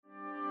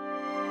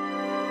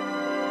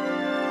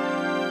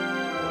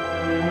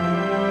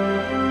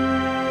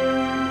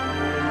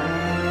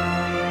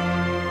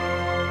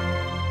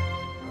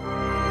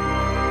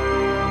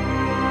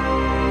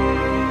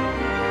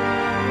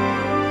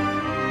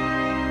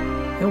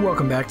And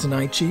welcome back to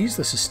Night Cheese.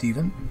 This is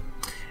Steven.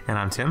 And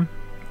I'm Tim.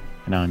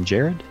 And I'm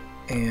Jared.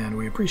 And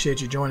we appreciate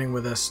you joining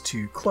with us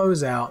to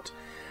close out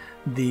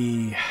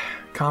the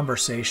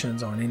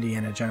conversations on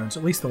Indiana Jones,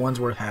 at least the ones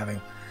worth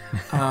having.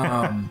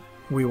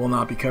 We will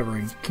not be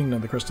covering Kingdom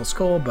of the Crystal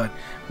Skull, but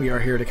we are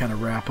here to kind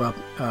of wrap up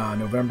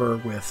November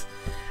with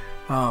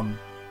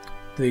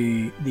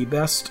the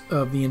best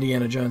of the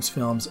Indiana Jones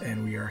films,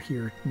 and we are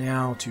here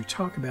now to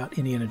talk about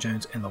Indiana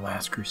Jones and the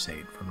Last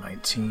Crusade from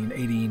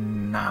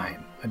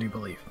 1989, I do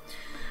believe.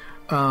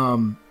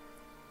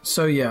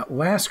 So yeah,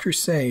 Last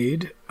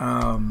Crusade.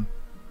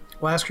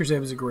 Last Crusade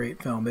was a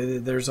great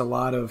film. There's a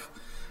lot of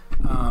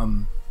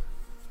kind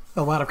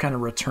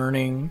of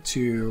returning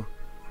to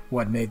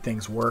what made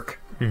things work.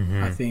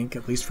 I think,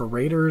 at least for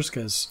Raiders,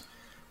 because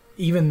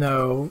even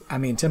though, I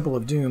mean, Temple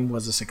of Doom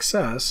was a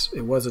success,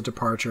 it was a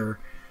departure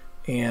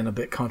and a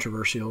bit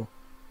controversial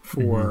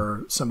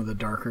for some of the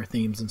darker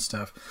themes and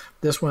stuff.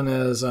 This one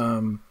is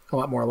a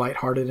lot more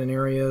lighthearted in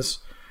areas.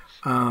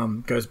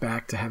 Goes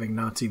back to having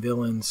Nazi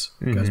villains.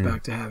 Goes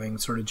back to having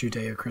sort of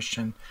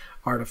Judeo-Christian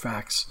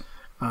artifacts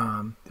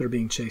that are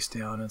being chased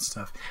down and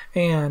stuff.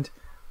 And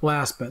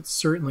last but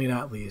certainly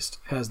not least,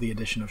 has the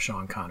addition of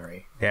Sean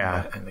Connery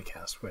in the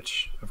cast,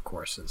 which of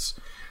course is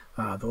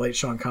the late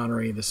Sean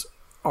Connery. This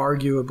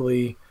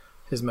arguably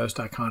his most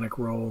iconic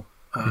role.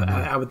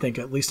 I would think,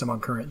 at least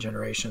among current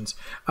generations.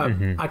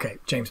 Okay,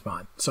 James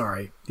Bond.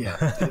 Sorry. Yeah.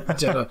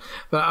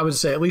 But I would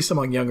say at least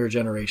among younger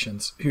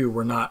generations who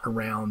were not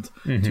around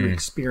to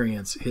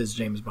experience his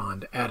James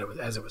Bond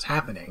as it was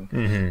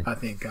happening. I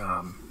think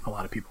a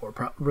lot of people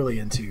were really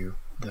into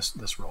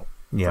this role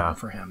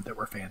for him that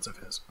were fans of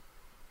his.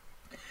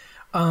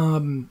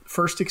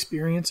 First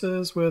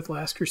experiences with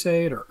Last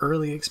Crusade, or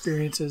early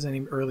experiences,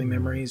 any early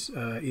memories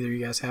either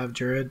you guys have,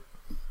 Jared?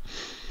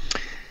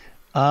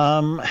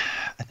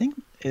 I think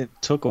it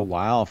took a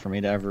while for me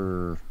to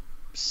ever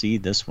see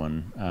this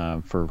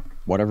one, for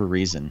whatever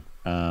reason.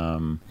 I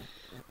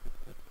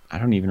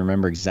don't even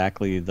remember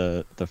exactly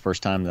the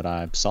first time that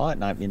I saw it,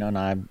 and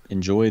I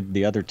enjoyed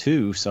the other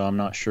two, so I'm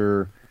not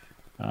sure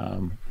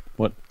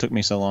what took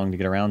me so long to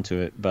get around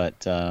to it.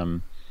 But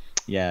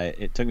yeah,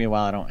 it took me a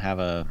while. I don't have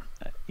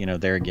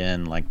there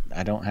again, like,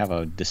 I don't have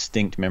a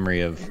distinct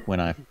memory of when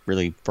I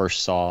really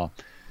first saw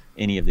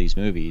any of these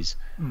movies.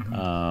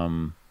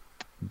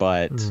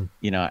 But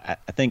I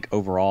think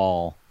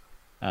overall,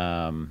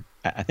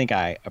 I think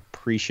I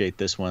appreciate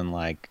this one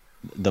like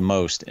the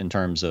most in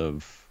terms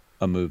of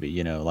a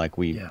movie. Like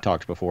we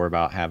talked before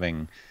about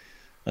having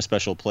a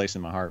special place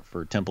in my heart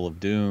for Temple of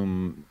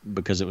Doom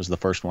because it was the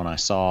first one I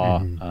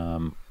saw.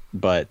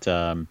 But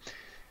I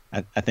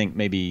think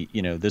maybe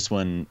this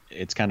one,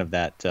 it's kind of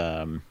that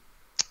the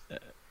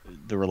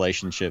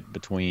relationship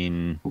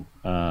between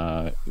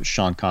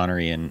Sean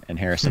Connery and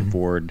Harrison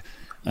Ford.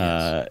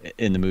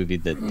 In the movie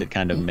that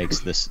kind of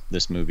makes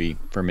this movie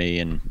for me,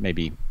 and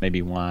maybe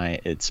why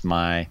it's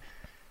my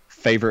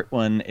favorite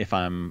one if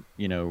I'm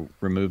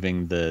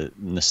removing the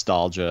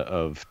nostalgia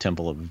of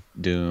Temple of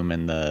Doom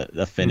and the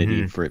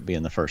affinity for it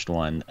being the first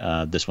one.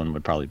 This one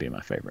would probably be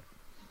my favorite.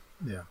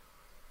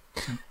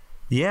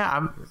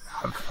 I'm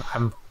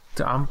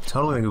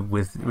totally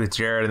with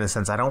Jared in the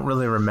sense I don't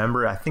really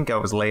remember. I think I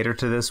was later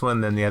to this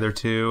one than the other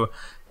two.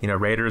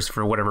 Raiders,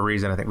 for whatever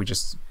reason, I think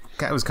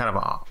it was kind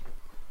of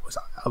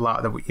a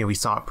lot that we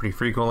saw it pretty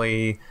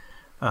frequently,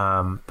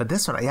 but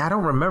this one, I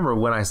don't remember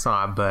when I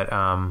saw it, but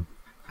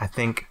I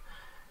think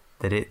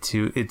that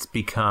it's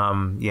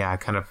become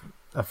kind of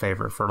a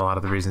favorite for a lot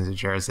of the reasons that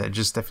Jared said.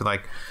 Just I feel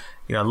like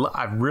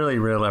I really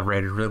love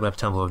Raiders, really love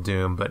Temple of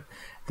Doom, but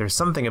there's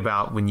something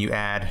about when you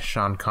add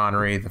Sean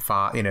Connery,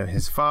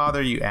 his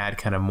father, you add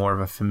kind of more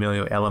of a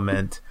familial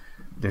element.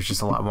 There's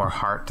just a lot more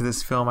heart to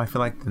this film, I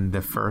feel like, than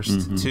the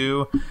first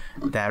two.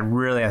 That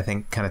really, I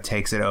think, kind of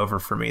takes it over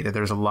for me. That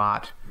there's a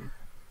lot,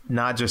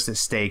 not just at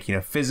stake,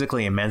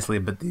 physically and mentally,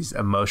 but these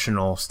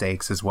emotional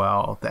stakes as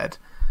well. That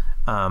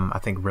I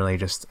think really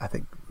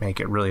make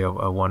it really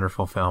a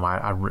wonderful film.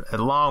 I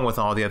along with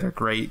all the other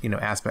great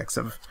aspects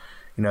of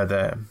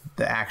the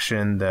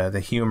action, the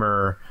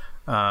humor,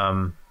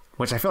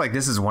 which I feel like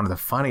this is one of the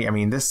funny. I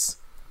mean,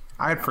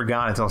 I had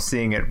forgotten until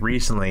seeing it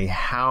recently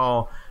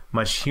how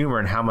much humor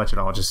and how much it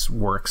all just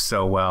works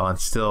so well and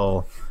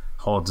still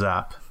holds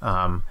up.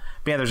 But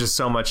yeah, there's just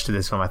so much to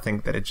this film. I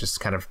think that it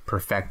just kind of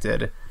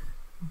perfected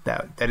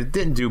that it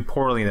didn't do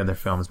poorly in other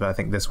films, but I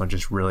think this one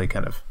just really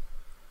kind of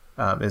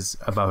is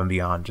above and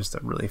beyond just a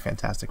really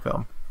fantastic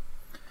film.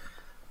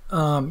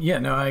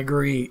 I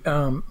agree.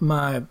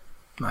 My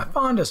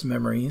fondest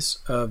memories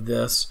of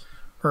this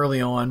early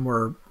on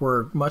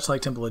were much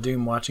like Temple of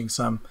Doom, watching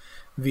some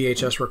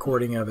VHS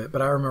recording of it,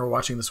 but I remember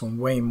watching this one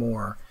way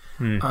more.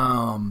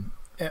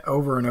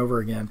 Over and over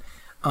again.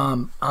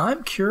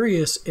 I'm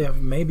curious if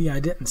maybe I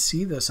didn't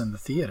see this in the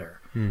theater,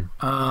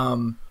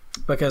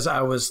 because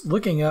I was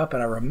looking up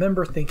and I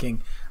remember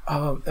thinking,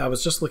 I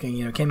was just looking,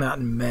 it came out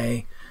in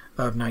May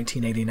of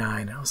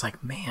 1989. I was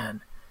like,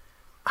 man,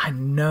 I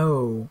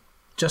know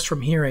just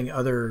from hearing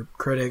other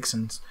critics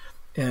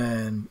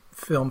and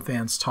film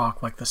fans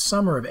talk, like the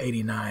summer of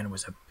 '89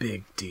 was a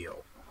big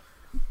deal.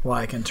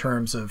 like in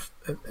terms of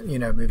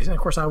movies. And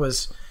of course, I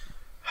was,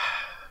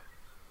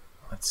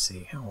 let's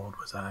see, how old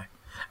was I?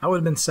 I would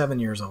have been 7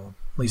 years old,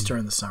 at least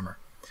during the summer.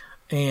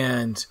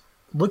 And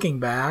looking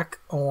back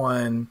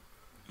on,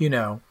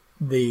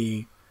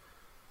 the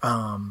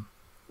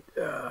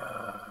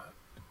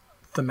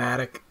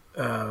thematic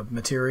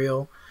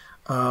material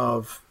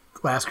of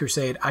Last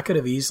Crusade, I could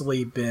have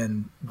easily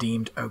been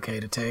deemed okay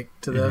to take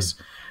to this.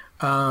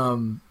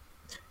 And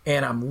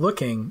I'm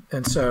looking,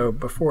 and so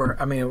before,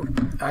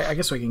 I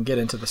guess we can get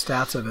into the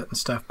stats of it and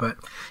stuff, but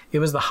it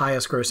was the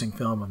highest grossing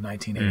film of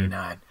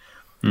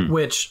 1989,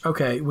 which,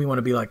 okay, we want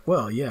to be like,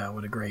 well, yeah,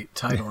 what a great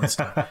title and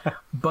stuff.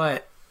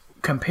 But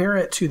compare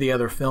it to the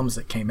other films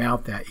that came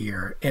out that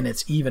year, and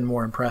it's even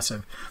more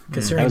impressive,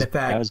 considering the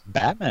fact that was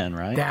Batman,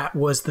 right? That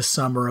was the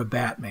summer of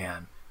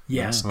Batman.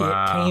 Yes,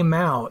 wow. It came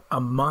out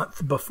a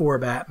month before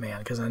Batman,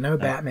 because I know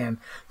Batman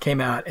came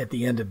out at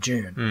the end of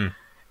June.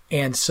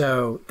 And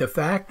so the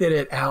fact that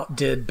it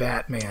outdid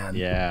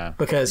Batman,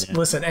 because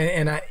listen,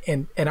 and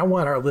I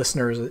want our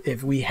listeners,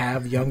 if we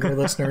have younger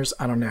listeners,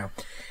 I don't know,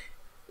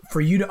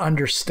 for you to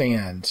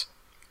understand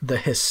the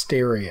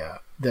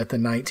hysteria that the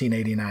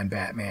 1989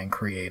 Batman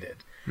created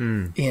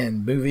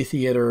in movie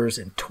theaters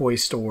and toy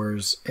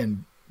stores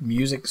and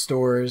music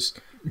stores.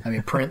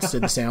 Prince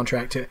did the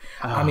soundtrack to it.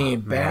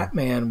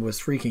 Batman was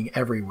freaking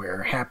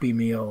everywhere. Happy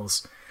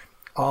Meals,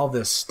 all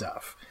this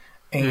stuff,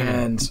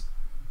 and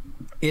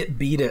it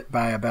beat it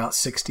by about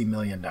 $60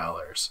 million,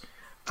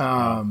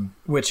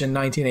 which in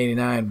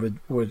 1989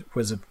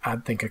 was I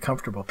think a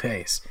comfortable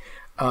pace.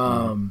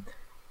 And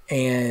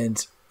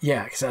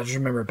yeah, because I just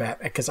remember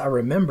because I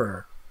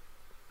remember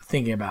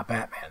thinking about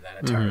Batman that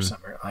entire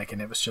summer,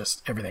 and it was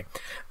just everything.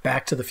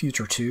 Back to the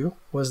Future 2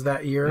 was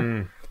that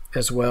year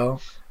as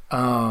well.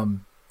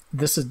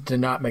 Did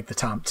not make the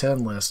top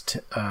 10 list,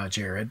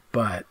 Jared,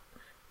 but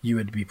you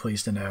would be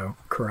pleased to know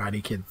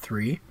Karate Kid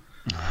 3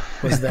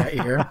 was that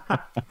year,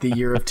 the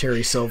year of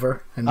Terry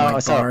Silver and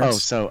Mike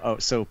Barnes.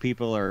 So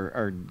people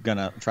are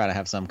gonna try to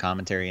have some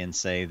commentary and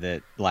say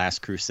that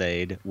Last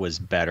Crusade was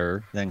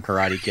better than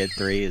Karate Kid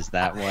 3. Is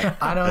that what?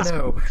 I don't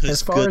know.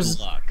 As far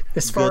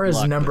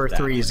as number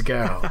threes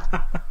go,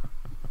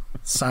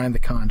 sign the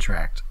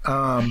contract.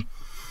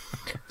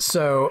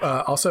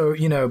 Also,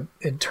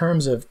 in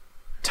terms of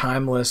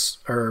timeless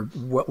or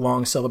what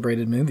long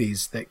celebrated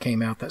movies that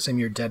came out that same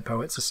year, Dead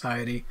Poet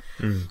Society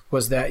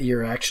was that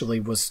year, actually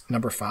was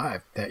number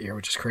 5 that year,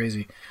 which is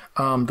crazy.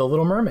 The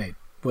Little Mermaid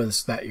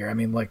was that year.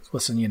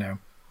 Listen,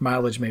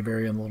 mileage may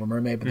vary on The Little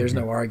Mermaid, but there's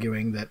no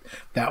arguing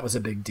that was a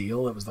big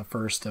deal. It was the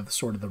first of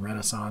sort of the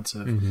renaissance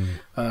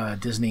of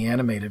Disney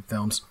animated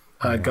films.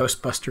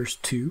 Ghostbusters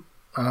 2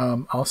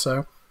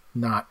 also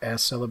not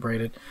as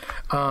celebrated.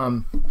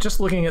 Just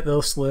looking at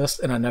this list,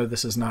 and I know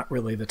this is not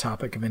really the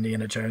topic of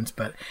Indiana Jones,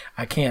 but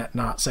I can't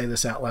not say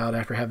this out loud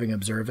after having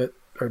observed it.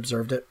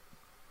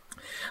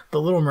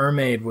 The Little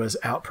Mermaid was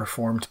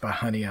outperformed by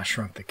Honey, I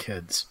Shrunk the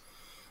Kids.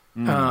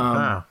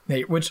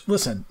 Which,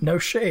 listen, no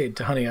shade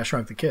to Honey, I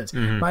Shrunk the Kids.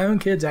 My own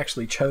kids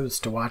actually chose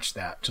to watch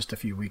that just a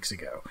few weeks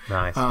ago.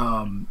 Nice.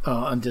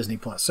 On Disney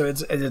Plus. So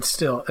it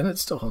still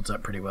holds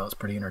up pretty well. It's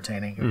pretty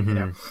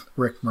entertaining.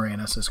 Rick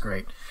Moranis is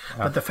great.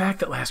 But the fact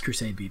that Last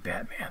Crusade beat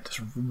Batman just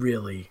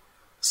really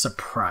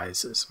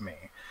surprises me.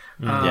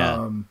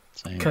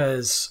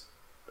 Because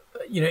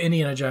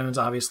Indiana Jones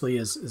obviously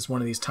is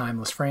one of these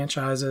timeless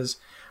franchises.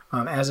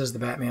 As is the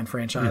Batman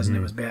franchise, and it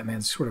was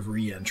Batman's sort of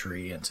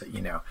re-entry into,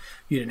 you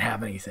didn't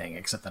have anything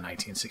except the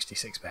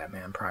 1966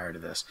 Batman prior to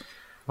this.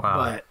 Wow.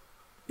 But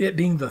it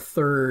being the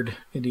third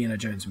Indiana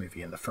Jones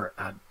movie and the first,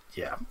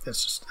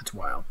 it's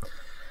wild.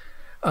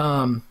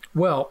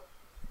 Well,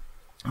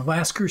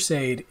 Last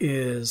Crusade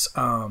is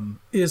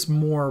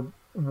more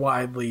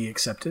widely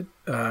accepted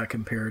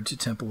compared to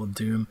Temple of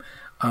Doom.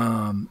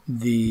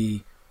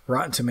 The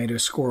Rotten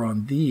Tomatoes score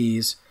on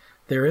these,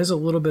 there is a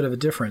little bit of a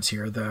difference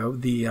here, though.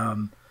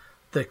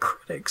 The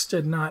critics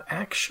did not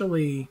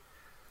actually,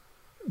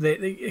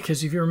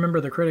 because if you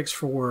remember, the critics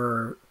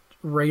for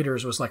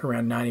Raiders was like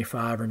around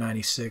 95 or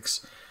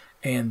 96,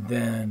 and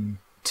then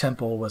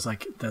Temple was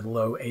like the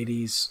low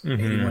 80s,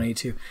 81,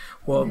 82.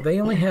 Well,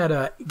 they only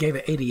gave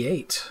it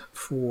 88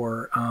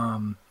 for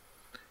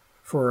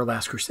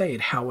Last Crusade.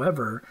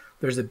 However,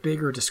 there's a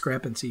bigger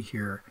discrepancy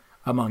here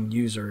among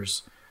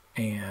users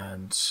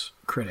and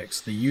critics.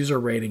 The user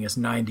rating is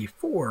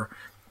 94,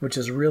 which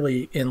is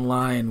really in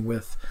line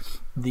with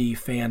the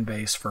fan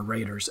base for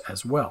Raiders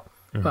as well,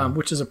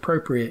 which is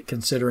appropriate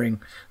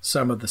considering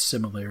some of the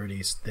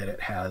similarities that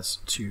it has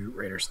to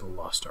Raiders of the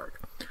Lost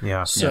Ark.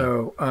 Yeah.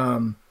 So,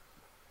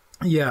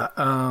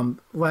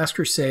 Last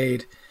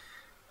Crusade,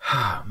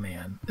 oh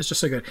man, it's just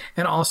so good.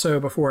 And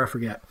also, before I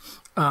forget,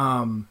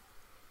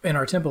 in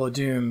our Temple of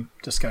Doom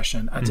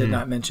discussion, I did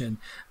not mention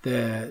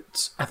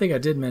that, I think I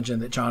did mention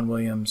that John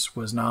Williams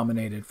was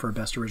nominated for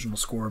Best Original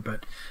Score,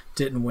 but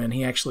didn't win.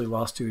 He actually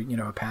lost to,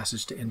 a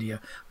passage to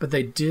India, but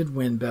they did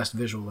win Best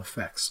Visual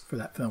Effects for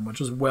that film, which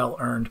was well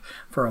earned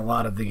for a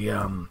lot of the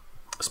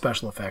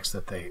special effects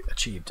that they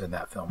achieved in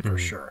that film, for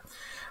sure.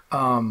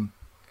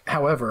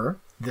 However,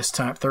 this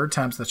time, third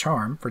time's the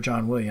charm for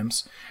John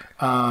Williams.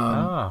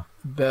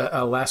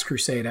 Last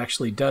Crusade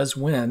actually does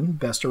win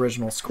Best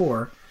Original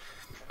Score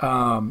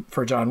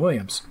for John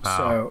Williams.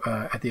 So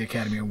at the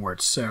Academy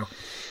Awards. So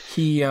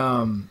he,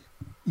 after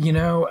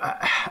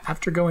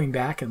going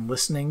back and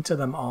listening to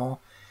them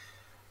all,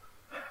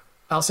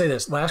 I'll say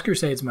this: Last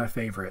Crusade's my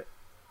favorite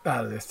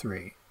out of the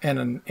three,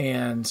 and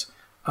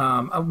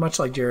much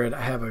like Jared,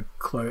 I have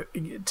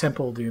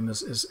Temple of Doom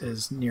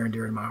is near and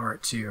dear to my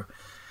heart too.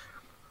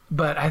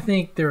 But I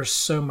think there's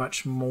so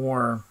much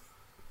more.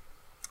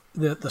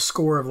 The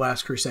score of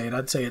Last Crusade,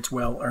 I'd say it's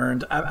well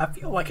earned. I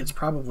feel like it's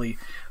probably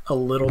a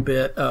little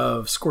bit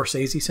of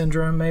Scorsese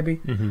syndrome, maybe.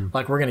 Mm-hmm.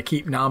 Like we're going to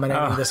keep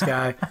nominating this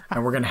guy,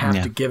 and we're going to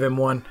have to give him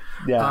one.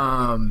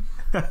 Yeah.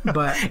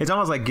 But it's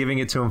almost like giving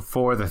it to him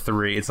for the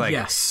three. It's like,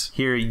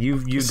 here, you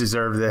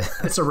deserve this.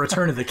 It's a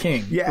Return of the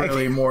King,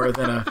 really, more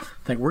than a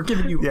thing. We're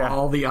giving you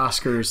all the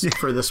Oscars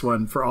for this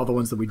one, for all the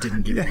ones that we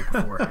didn't give you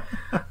before.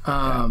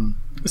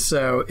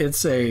 So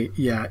it's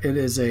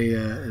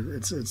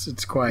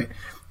quite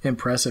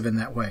impressive in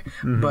that way.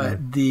 Mm-hmm. But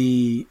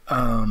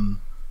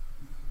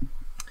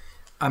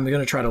I'm going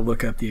to try to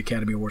look up the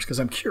Academy Awards because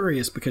I'm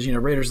curious because,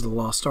 Raiders of the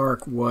Lost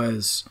Ark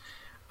was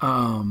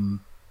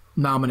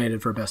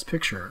nominated for Best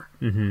Picture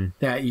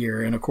that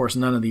year. And, of course,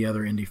 none of the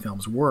other indie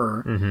films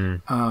were.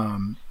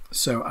 Mm-hmm.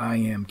 So I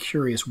am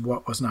curious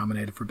what was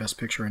nominated for Best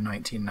Picture in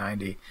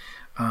 1990.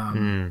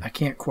 I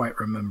can't quite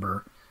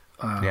remember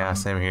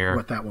same here.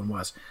 What that one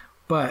was.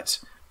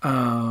 But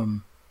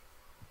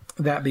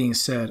that being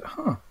said,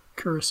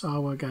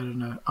 Kurosawa got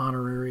an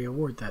honorary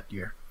award that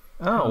year.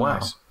 Oh, wow.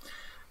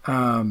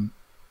 Nice.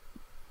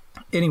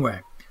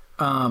 Anyway,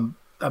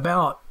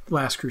 about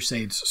Last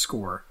Crusade's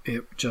score,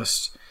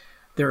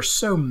 there are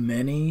so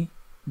many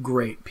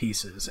great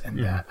pieces in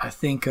that. I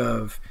think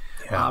of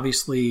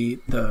obviously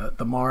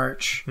the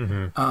march,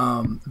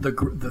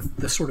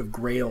 the sort of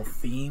Grail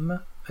theme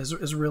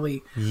is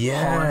really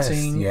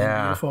haunting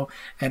and beautiful,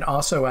 and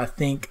also I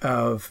think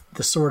of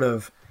the sort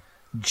of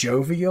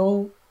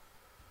jovial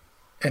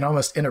and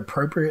almost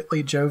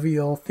inappropriately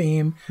jovial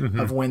theme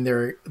of when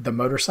they're the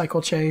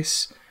motorcycle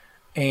chase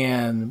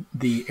and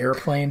the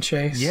airplane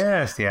chase.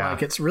 Yes, yeah.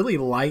 Like it's really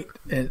light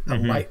and a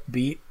light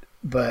beat,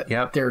 but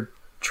they're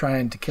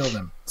trying to kill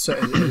them. So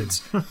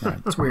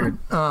it's weird.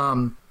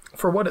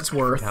 For what it's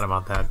worth, forgot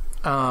about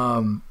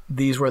that.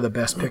 These were the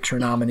Best Picture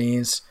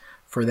nominees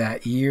for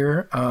that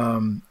year.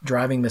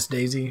 Driving Miss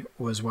Daisy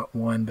was what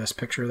won Best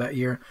Picture that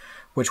year,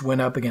 which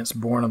went up against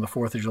Born on the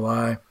 4th of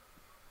July.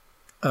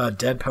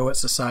 Dead Poet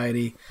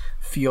Society,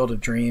 Field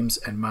of Dreams,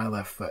 and My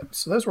Left Foot.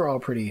 So those were all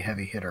pretty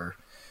heavy hitter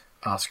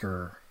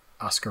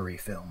Oscar-y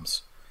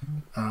films.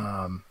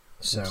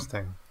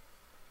 Interesting.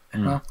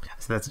 So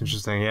that's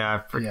interesting.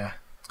 Yeah.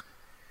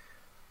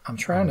 I'm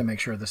trying to make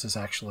sure this is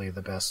actually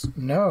the best.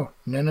 No.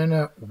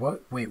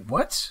 What? Wait,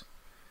 what?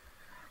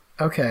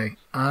 Okay,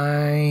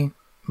 I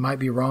might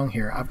be wrong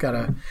here. I've got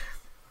a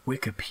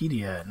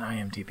Wikipedia and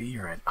IMDb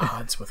are at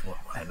odds with one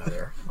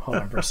another. Hold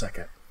on for a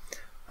second.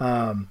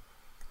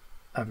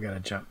 I've got to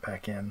jump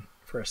back in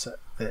for a sec.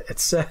 It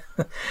said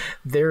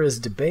there is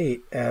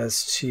debate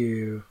as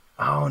to.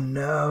 Oh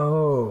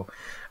no!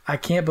 I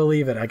can't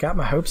believe it. I got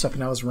my hopes up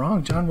and I was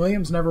wrong. John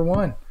Williams never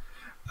won.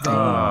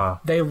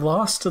 They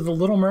lost to The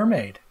Little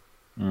Mermaid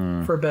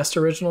for Best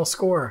Original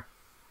Score.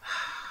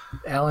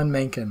 Alan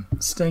Menken,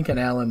 stinking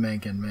Alan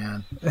Menken,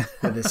 man,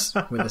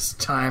 with his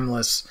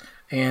timeless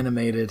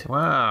animated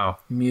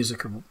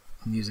music.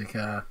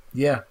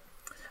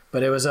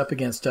 But it was up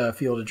against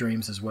Field of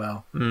Dreams as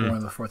well, Born on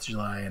the 4th of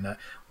July. And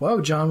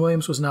John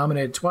Williams was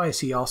nominated twice.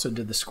 He also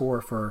did the score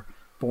for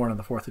Born on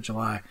the 4th of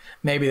July.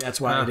 Maybe that's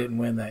why they didn't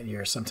win that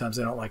year. Sometimes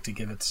they don't like to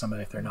give it to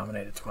somebody if they're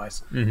nominated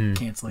twice.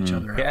 Cancel each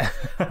other out. Yeah.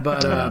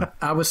 But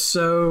I was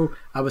so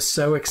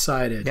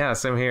excited. Yeah,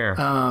 same here.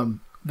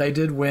 They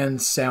did win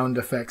sound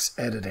effects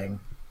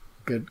editing.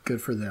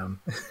 Good for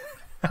them.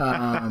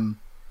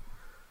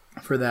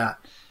 For that.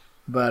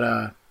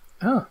 But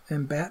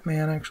and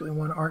Batman actually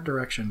won art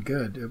direction.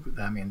 Good.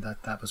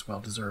 That was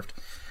well deserved.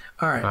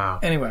 All right. Wow.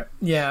 Anyway,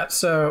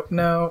 so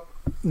no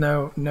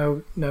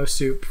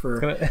soup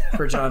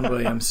for John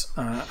Williams,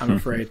 I'm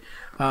afraid.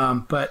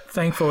 But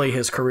thankfully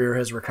his career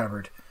has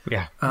recovered.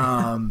 Yeah.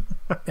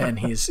 And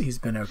he's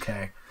been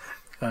okay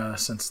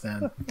since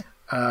then.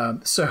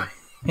 So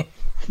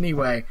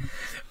anyway,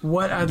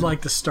 what I'd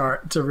like to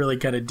start to really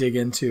kind of dig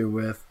into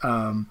with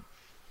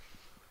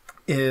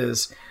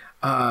is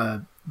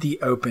the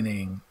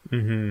opening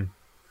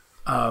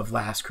of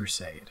Last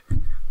Crusade,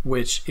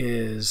 which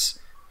is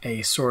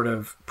a sort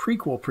of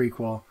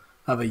prequel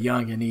of a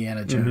young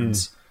Indiana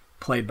Jones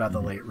played by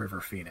the late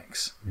River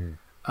Phoenix.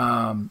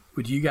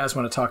 Would you guys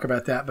want to talk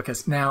about that?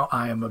 Because now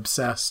I am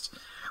obsessed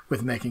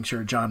with making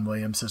sure John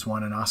Williams has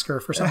won an Oscar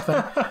for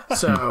something.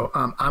 So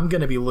I'm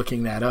going to be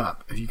looking that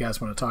up if you guys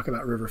want to talk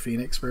about River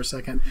Phoenix for a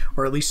second,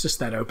 or at least just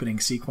that opening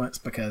sequence,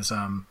 because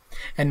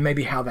and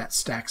maybe how that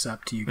stacks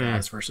up to you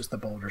guys versus the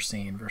Boulder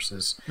scene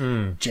versus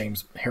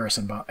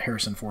Harrison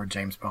Ford,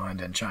 James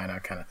Bond, and China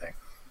kind of thing.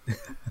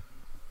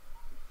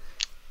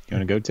 You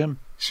want to go, Tim?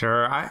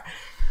 Sure.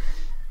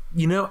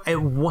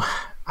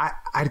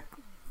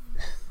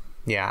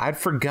 I'd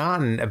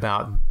forgotten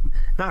about,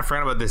 not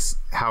forgotten about this,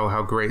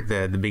 how great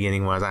the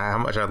beginning was, how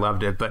much I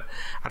loved it, but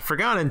I'd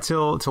forgotten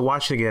until to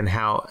watch it again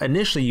how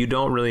initially you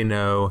don't really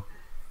know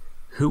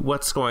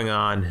what's going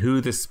on,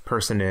 who this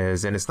person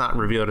is, and it's not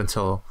revealed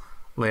until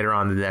later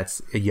on that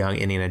that's a young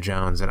Indiana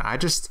Jones. And I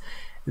just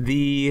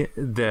the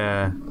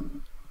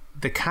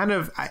kind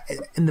of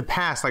in the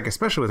past, like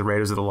especially with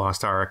Raiders of the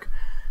Lost Ark,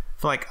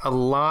 I feel like a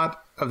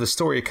lot of the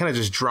story it kind of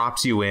just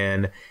drops you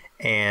in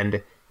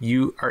and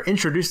you are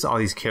introduced to all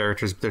these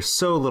characters, but there's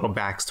so little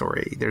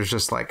backstory. There's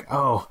just like,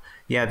 oh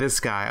yeah, this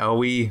guy, oh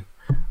we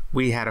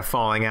had a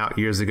falling out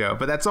years ago,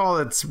 but that's all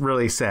that's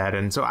really said.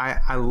 And so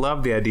I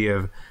love the idea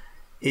of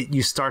it.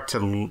 You start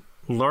to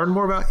learn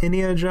more about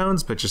Indiana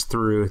Jones, but just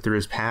through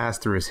his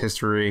past, through his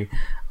history.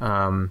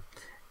 And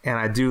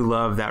I do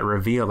love that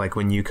reveal, like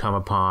when you come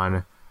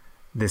upon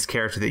this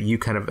character that you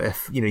kind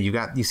of,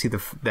 you see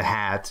the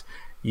hat,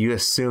 you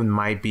assume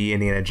might be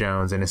Indiana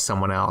Jones and is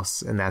someone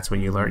else, and that's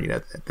when you learn,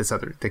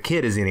 the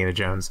kid is Indiana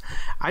Jones.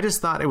 I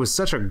just thought it was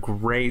such a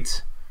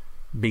great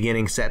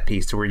beginning set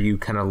piece to where you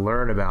kind of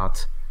learn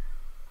about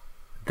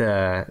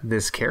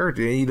this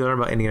character. You learn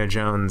about Indiana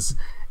Jones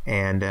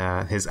and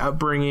his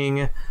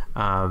upbringing,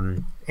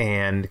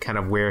 and kind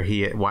of where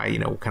he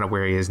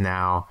is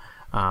now.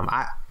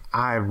 I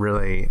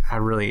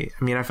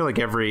feel like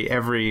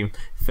every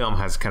film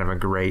has kind of a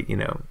great,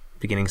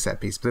 beginning set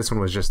piece, but this one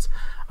was just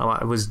a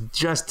lot. It was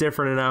just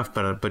different enough,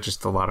 but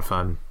just a lot of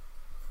fun.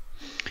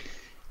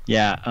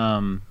 Yeah.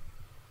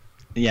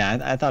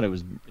 I thought it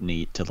was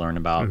neat to learn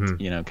about,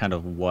 kind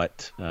of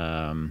what,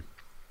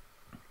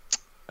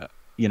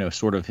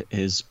 sort of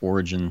his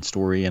origin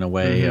story in a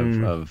way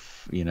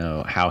of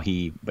how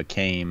he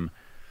became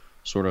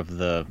sort of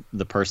the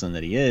person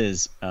that he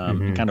is,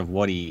 and kind of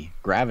what he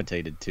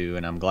gravitated to.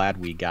 And I'm glad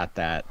we got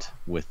that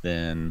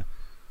within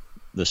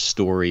the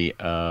story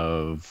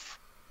of,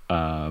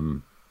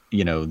 the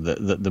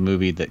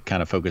movie that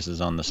kind of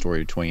focuses on the story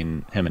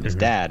between him and his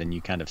dad, and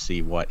you kind of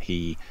see what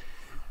he,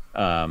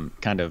 how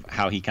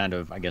he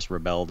I guess,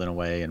 rebelled in a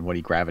way and what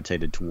he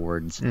gravitated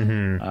towards.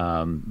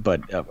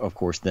 But of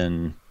course,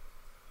 then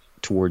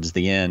towards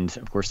the end,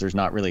 of course, there's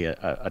not really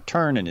a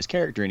turn in his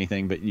character or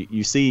anything, but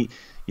you see,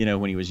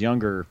 when he was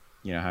younger,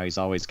 how he's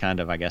always kind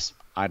of, I guess,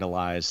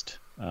 idolized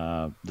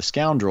the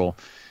scoundrel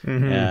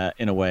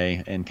in a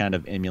way, and kind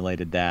of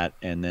emulated that.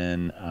 And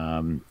then,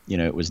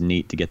 it was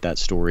neat to get that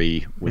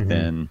story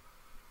within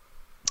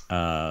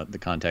the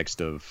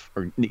context of,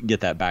 or get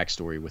that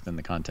backstory within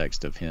the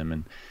context of him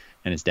and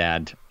his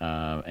dad,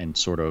 and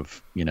sort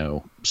of,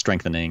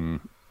 strengthening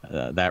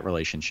that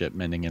relationship,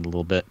 mending it a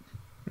little bit.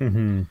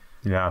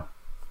 Yeah.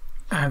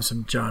 I have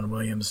some John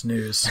Williams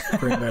news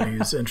for anybody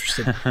who's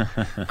interested.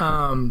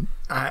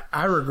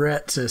 I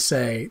regret to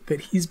say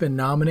that he's been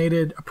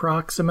nominated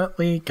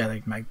approximately,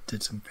 I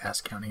did some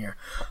fast counting here,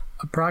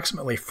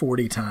 approximately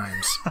 40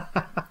 times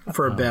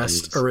for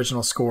Best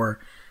Original Score,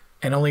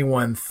 and only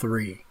won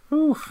 3.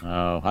 Oof.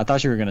 Oh, I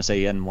thought you were going to say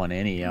he hadn't won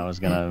any. I was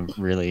going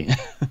to really...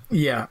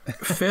 Yeah.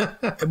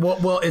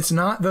 Well, it's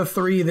not the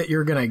 3 that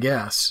you're going to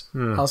guess.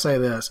 I'll say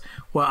this.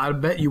 Well, I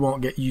bet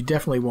you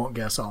definitely won't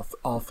guess all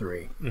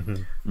 3.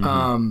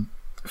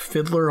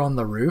 Fiddler on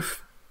the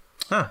Roof.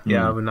 Huh,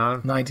 yeah, but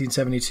not...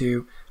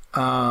 1972.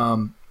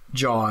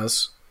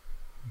 Jaws.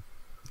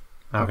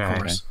 Okay. Of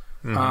course.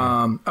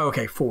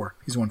 Okay, 4.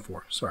 He's won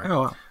 4. Sorry.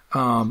 Oh,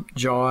 wow.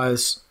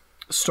 Jaws,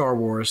 Star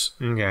Wars.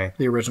 Okay.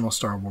 The original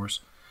Star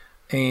Wars.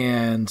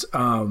 And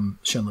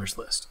Schindler's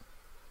List.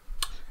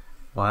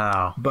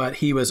 Wow. But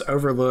he was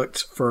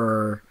overlooked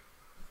for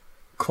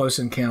Close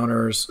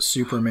Encounters,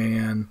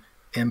 Superman,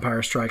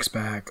 Empire Strikes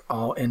Back,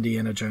 all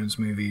Indiana Jones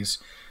movies,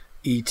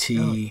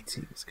 E.T.,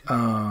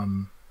 a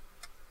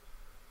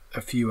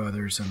few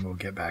others, and we'll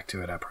get back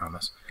to it, I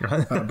promise.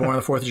 Born on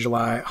the 4th of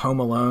July, Home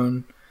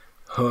Alone,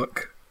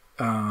 Hook,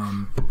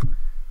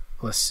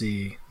 let's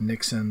see,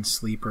 Nixon,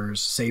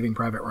 Sleepers, Saving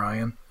Private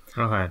Ryan.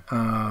 Okay.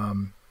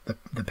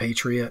 The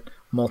Patriot,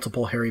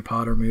 multiple Harry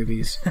Potter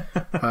movies,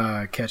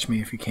 Catch Me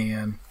If You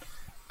Can,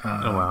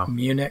 wow.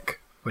 Munich,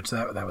 which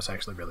that was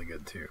actually really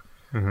good too,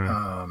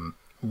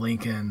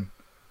 Lincoln,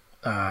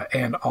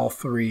 and all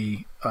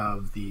 3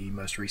 of the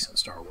most recent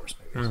Star Wars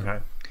movies. Okay.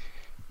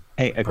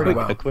 Hey, a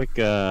quick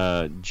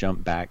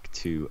jump back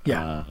to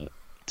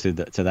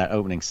that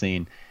opening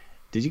scene.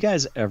 Did you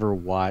guys ever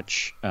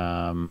watch?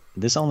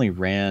 This only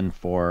ran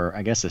for,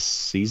 I guess, a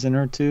season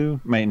or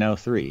 2. No,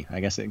 3. I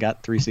guess it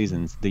got 3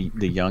 seasons. The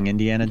Young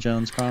Indiana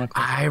Jones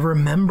Chronicles. I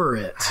remember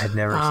it. I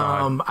never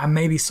saw it. I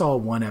maybe saw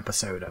 1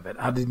 episode of it.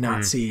 I did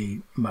not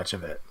see much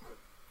of it.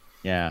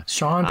 Yeah,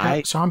 Sean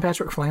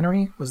Patrick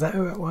Flannery, was that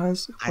who it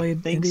was? Who played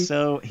I think Indy?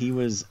 so. He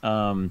was.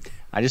 I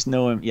just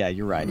know him. Yeah,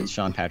 you're right. It's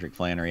Sean Patrick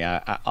Flannery.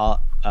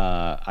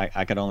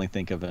 I could only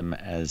think of him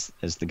as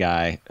the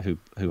guy who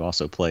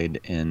also played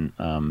in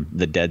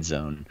The Dead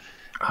Zone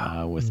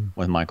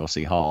with Michael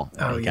C. Hall.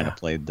 He kind of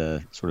played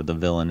the sort of the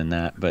villain in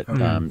that. But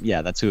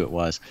yeah, that's who it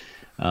was.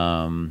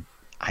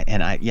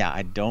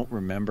 I don't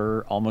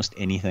remember almost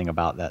anything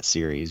about that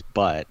series,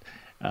 but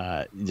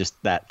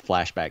just that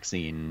flashback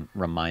scene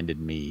reminded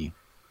me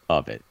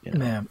of it.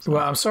 Man,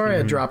 well, I'm sorry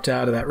I dropped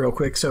out of that real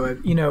quick. So,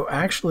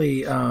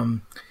 actually,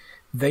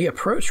 they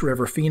approached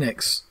River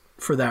Phoenix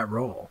for that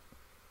role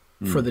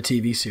for the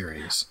TV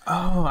series.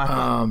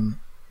 Oh,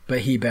 but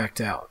he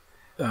backed out.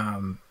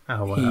 oh,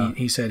 wow.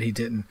 He said he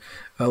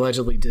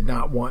allegedly did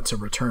not want to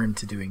return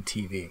to doing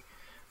TV.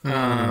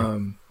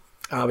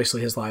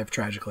 Obviously, his life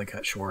tragically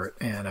cut short,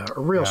 and a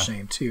real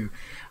shame too,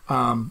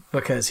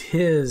 because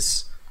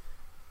his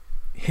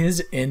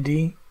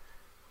Indy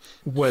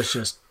was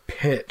just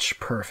pitch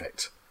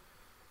perfect.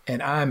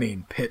 And I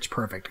mean pitch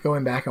perfect.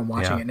 Going back and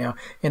watching it now,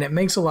 and it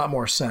makes a lot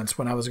more sense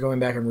when I was going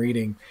back and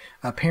reading.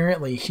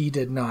 Apparently, he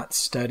did not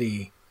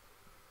study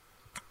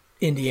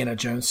Indiana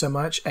Jones so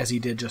much as he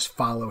did just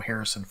follow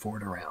Harrison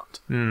Ford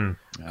around.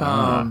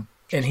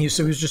 And he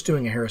was just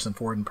doing a Harrison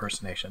Ford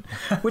impersonation,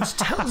 which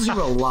tells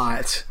you a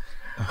lot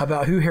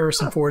about who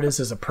Harrison Ford is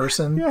as a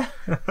person.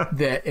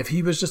 That if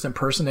he was just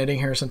impersonating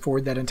Harrison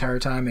Ford that entire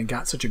time and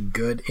got such a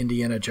good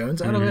Indiana Jones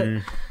out of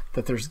it,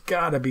 that there's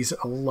got to be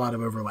a lot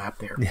of overlap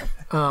there.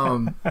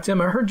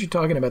 Tim, I heard you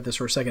talking about this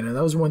for a second, and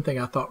that was one thing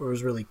I thought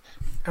was really,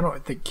 I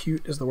don't think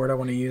cute is the word I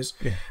want to use,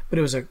 but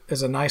it was a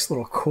nice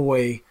little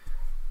coy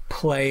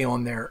play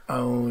on their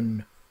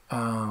own,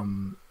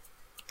 what's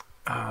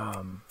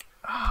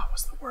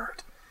the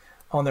word?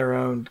 On their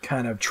own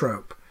kind of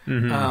trope,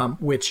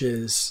 which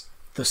is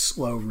the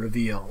slow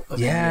reveal of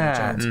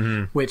Indiana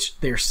Jones, which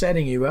they're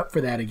setting you up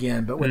for that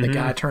again. But when the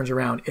guy turns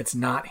around, it's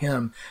not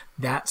him.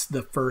 That's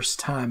the first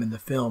time in the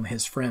film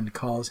his friend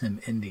calls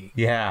him Indy.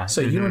 So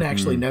you don't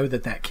actually know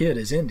that kid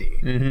is Indy.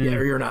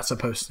 Or you're not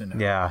supposed to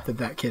know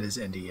that kid is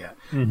Indy yet.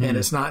 And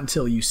it's not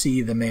until you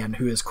see the man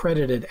who is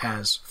credited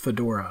as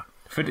Fedora.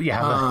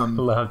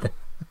 Love that.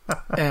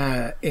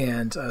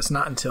 And it's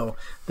not until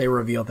they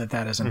reveal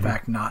that is in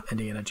fact not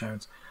Indiana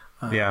Jones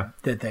that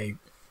they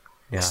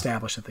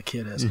establish that the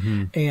kid is.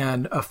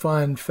 And a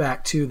fun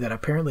fact too, that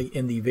apparently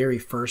in the very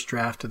first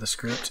draft of the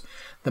script,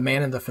 the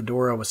man in the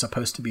fedora was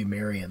supposed to be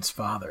Marion's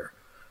father,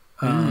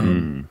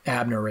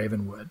 Abner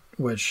Ravenwood,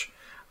 which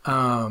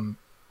I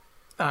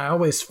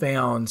always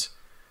found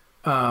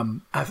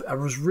I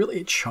was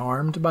really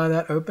charmed by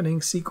that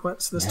opening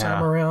sequence this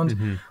time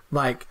around.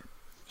 Like,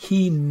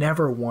 he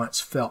never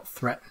once felt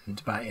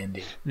threatened by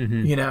Indy,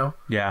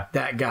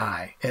 that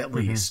guy, at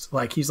least.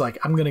 Like, he's like,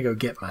 I'm going to go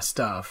get my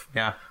stuff.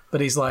 But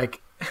he's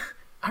like,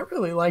 I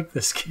really like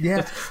this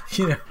kid.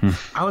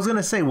 I was going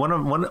to say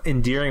one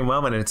endearing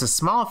moment, and it's a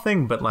small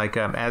thing, but like,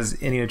 as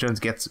Indiana Jones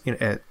gets,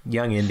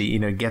 young Indy,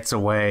 gets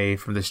away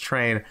from this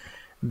train,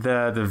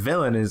 the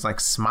villain is like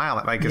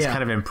smiling, like is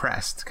kind of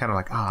impressed, kind of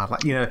like,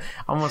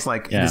 almost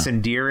like this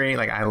endearing,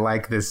 like, I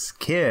like this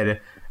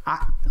kid.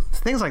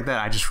 Things like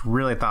that I just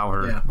really thought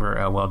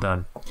were well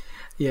done.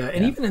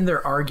 And even in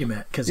their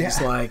argument, because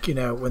he's like,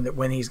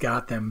 when he's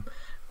got them,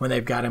 when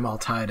they've got him all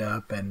tied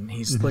up and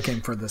he's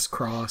looking for this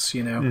cross,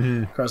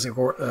 across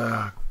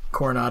the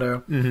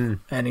Coronado,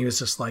 and he was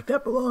just like,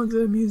 that belongs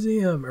in a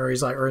museum, or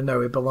he's like, or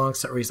no, it belongs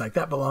to, or he's like,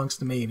 that belongs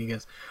to me, and he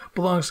goes,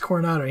 belongs to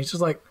Coronado, and he's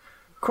just like,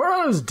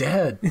 Coronado's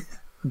dead,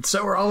 and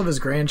so are all of his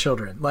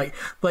grandchildren. Like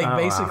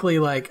basically,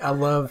 like, I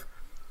love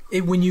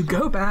it when you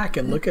go back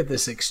and look at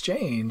this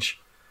exchange.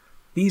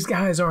 These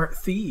guys aren't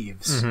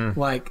thieves.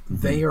 Like,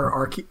 they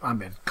are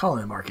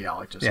calling them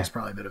archaeologists is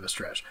probably a bit of a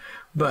stretch.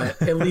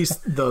 But at least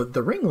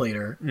the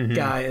ringleader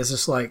guy is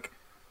just like,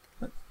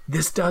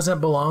 this doesn't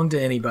belong to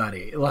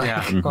anybody.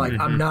 Like, like,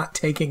 I'm not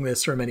taking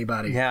this from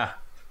anybody.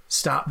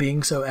 Stop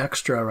being so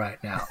extra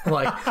right now.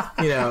 Like,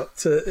 and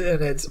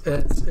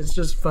it's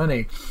just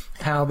funny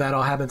how that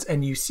all happens.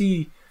 And you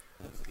see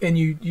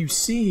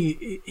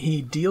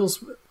he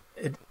deals with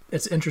it.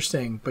 It's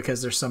interesting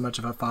because there's so much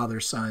of a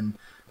father-son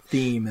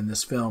theme in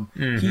this film.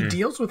 He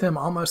deals with him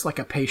almost like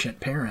a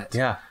patient parent.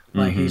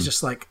 Like, he's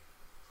just like,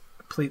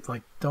 please,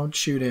 like, don't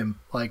shoot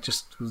him, like,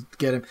 just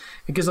get him,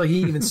 because like,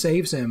 he even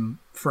saves him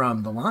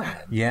from the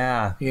lion,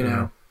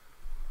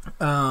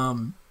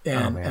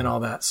 and all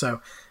that.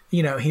 So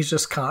he's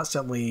just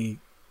constantly,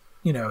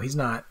 he's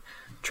not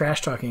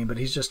trash talking, but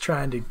he's just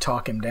trying to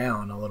talk him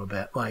down a little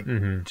bit, like,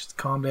 just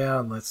calm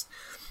down, let's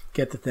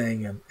get the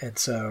thing. And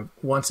so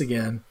once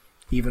again,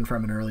 even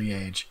from an early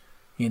age,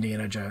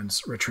 Indiana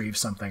Jones retrieves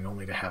something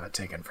only to have it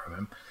taken from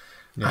him.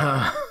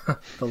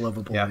 The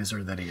lovable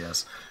loser that he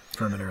is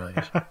from an early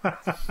age.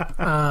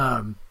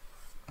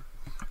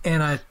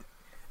 And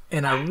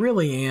I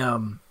really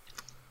am,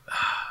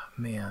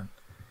 man,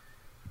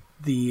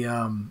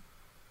 the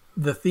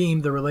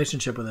theme, the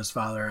relationship with his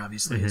father,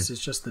 obviously, is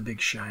just the big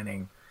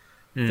shining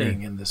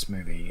thing in this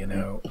movie,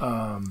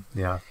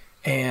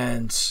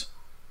 and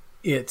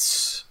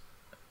it's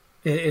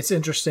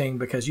interesting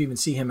because you even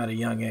see him at a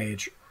young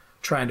age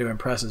trying to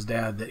impress his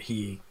dad that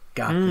he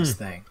got this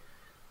thing,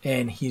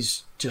 and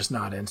he's just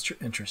not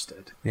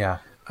interested.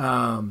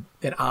 And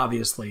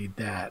obviously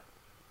that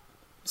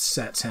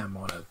sets him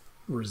on a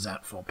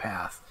resentful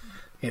path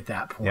at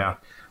that point.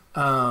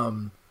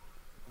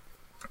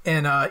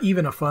 And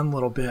even a fun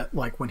little bit,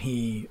 like when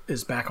he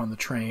is back on the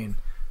train,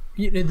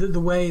 the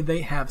way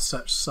they have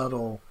such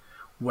subtle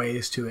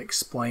ways to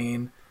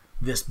explain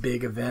this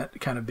big event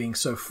kind of being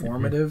so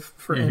formative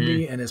for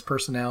Indy and his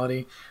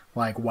personality,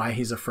 like why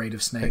he's afraid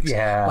of snakes.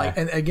 Yeah. Like,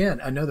 and again,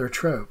 another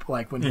trope,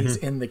 like when he's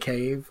in the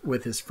cave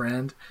with his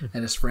friend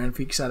and his friend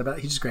freaks out about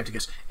it, he just grabs it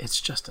and goes, "It's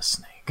just a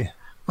snake." Yeah.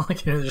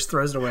 Like, just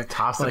throws it away.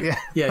 Toss it.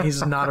 Yeah,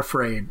 he's not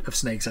afraid of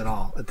snakes at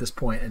all at this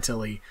point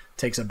until he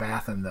takes a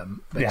bath in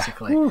them,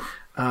 basically.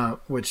 Yeah.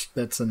 Which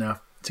that's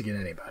enough to get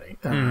anybody,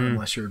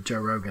 unless you're Joe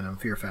Rogan on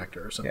Fear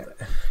Factor or something.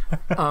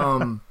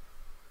 Yeah.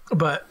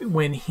 But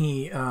when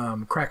he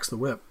cracks the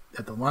whip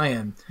at the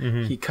lion,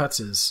 he cuts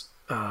his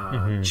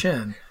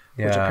chin,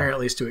 which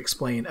apparently is to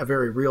explain a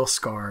very real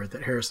scar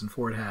that Harrison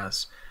Ford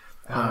has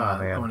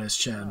on his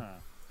chin,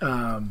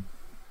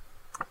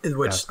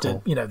 which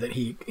cool. That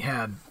he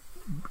had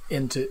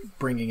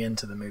bringing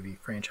into the movie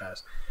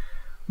franchise.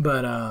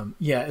 But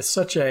it's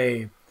such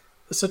a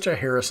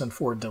Harrison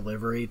Ford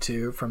delivery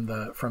too from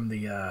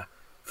the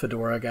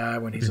fedora guy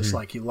when he's just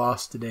like, "You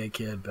lost today,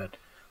 kid, but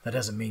that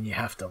doesn't mean you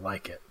have to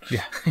like it."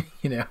 Yeah.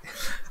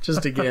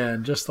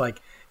 Just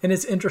like, and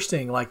it's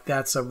interesting, like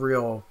that's a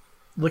real,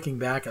 looking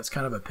back, it's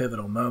kind of a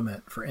pivotal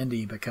moment for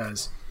Indy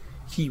because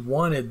he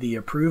wanted the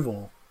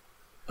approval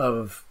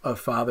of a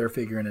father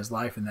figure in his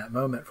life in that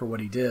moment for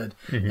what he did.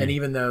 And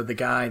even though the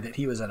guy that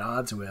he was at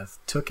odds with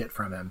took it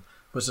from him,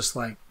 was just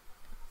like,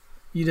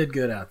 "You did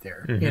good out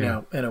there," in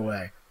a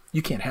way.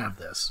 "You can't have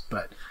this,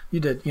 but you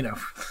did, you did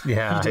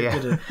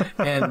good.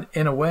 And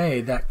in a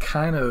way that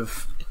kind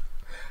of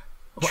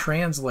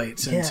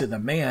translates into the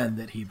man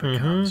that he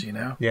becomes,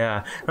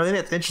 Yeah. I think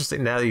it's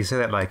interesting now that you say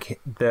that, like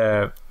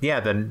the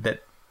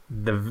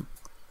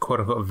quote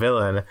unquote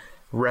villain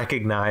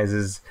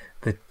recognizes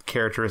the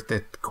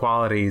characteristic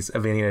qualities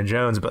of Indiana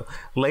Jones, but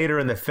later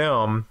in the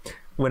film,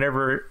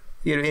 whenever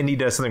Indy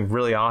does something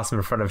really awesome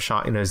in front of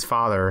Sean, his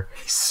father,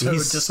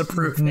 he's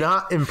disapproved,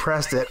 not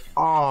impressed at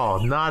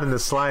all, not in the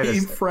slightest.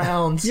 He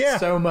frowns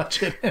so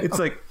much at him. It's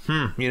like,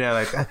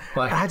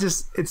 I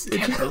just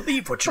can't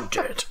believe what you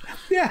did.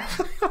 Yeah.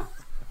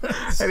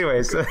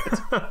 Anyways,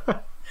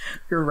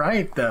 you're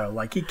right though.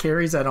 Like he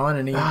carries that on,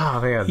 and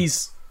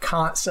he's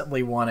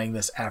constantly wanting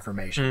this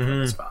affirmation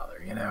from his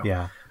father,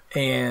 Yeah.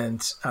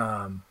 And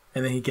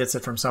then he gets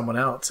it from someone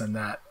else, and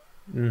that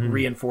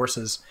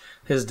reinforces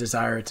his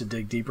desire to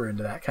dig deeper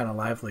into that kind of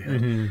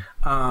livelihood.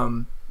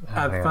 I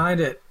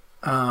find it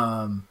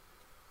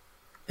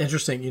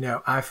interesting.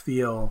 I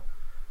feel,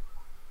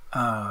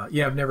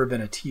 I've never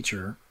been a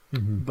teacher,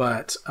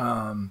 but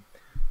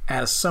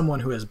as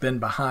someone who has been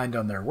behind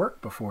on their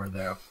work before,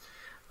 though,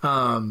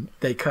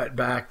 they cut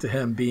back to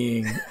him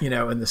being,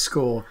 in the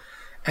school.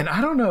 And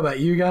I don't know about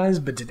you guys,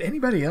 but did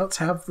anybody else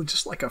have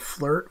just like a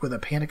flirt with a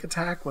panic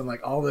attack when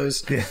like all those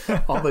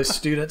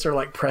students are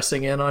like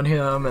pressing in on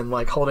him and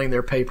like holding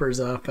their papers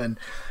up, and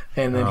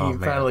then he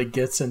finally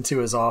gets into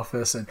his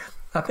office. And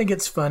I think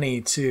it's funny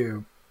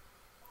too,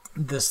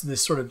 this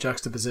sort of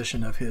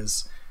juxtaposition of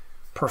his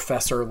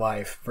professor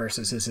life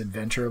versus his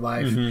adventure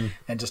life,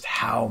 and just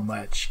how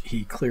much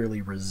he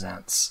clearly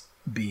resents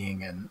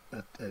being in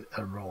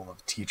a role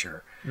of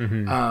teacher,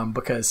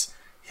 because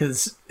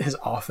his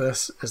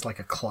office is like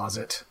a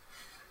closet,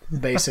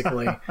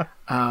 basically.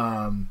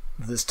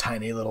 This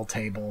tiny little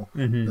table,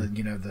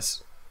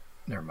 this,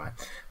 never mind,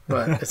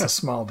 but it's a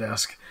small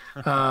desk.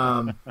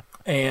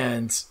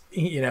 And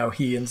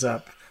he ends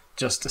up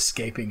just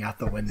escaping out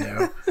the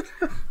window.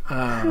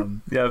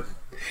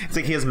 It's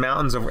like he has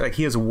mountains of, like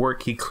he has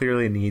work he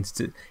clearly needs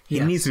to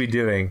be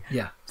doing.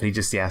 Yeah. But he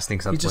just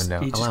sneaks out the window.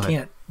 He just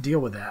can't deal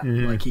with that.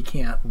 Like he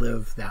can't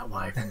live that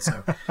life. And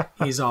so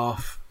he's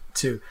off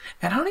to,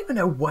 and I don't even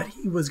know what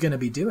he was going to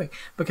be doing,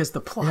 because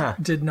the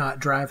plot did not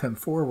drive him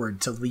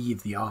forward to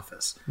leave the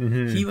office.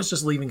 He was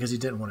just leaving because he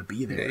didn't want to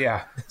be there.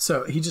 Yeah.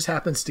 So he just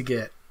happens to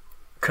get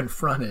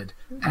confronted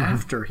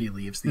after he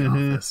leaves the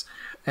office.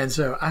 And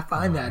so I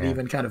find that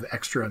even kind of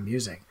extra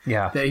amusing.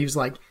 Yeah. That he was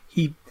like,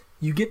 you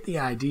get the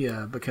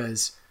idea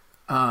because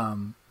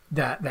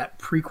that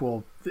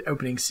prequel, the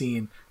opening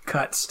scene,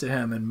 cuts to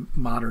him in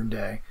modern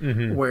day,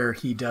 where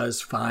he does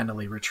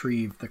finally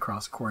retrieve the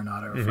Cross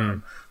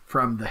Coronado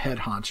from the head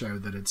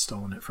honcho that had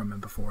stolen it from him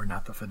before,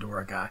 not the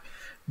fedora guy.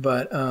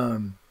 But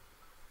and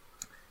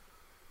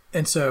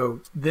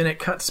so then it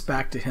cuts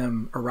back to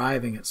him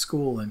arriving at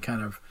school and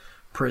kind of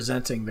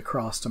presenting the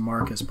cross to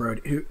Marcus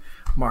Brody, who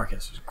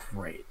Marcus was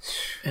great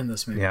in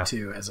this movie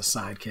too as a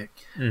sidekick.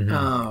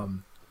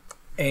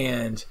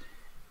 And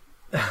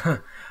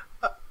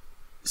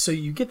so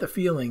you get the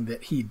feeling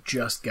that he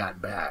just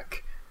got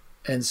back.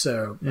 And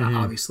so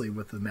obviously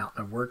with the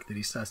mountain of work that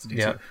he has to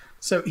do.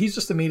 So he's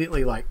just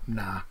immediately like,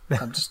 nah,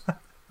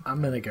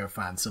 I'm going to go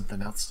find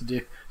something else to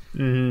do.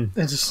 And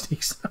just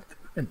sneaks out the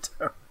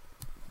window.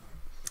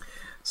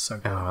 So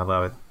good. Oh, I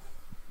love it.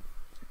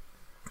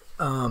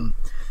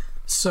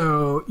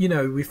 So,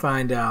 we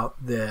find out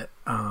that,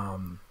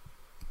 I'm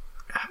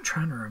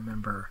trying to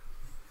remember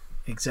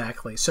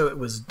exactly. So it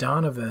was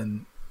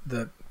Donovan,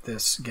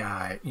 this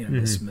guy,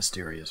 this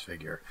mysterious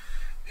figure,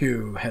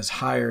 who has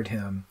hired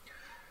him,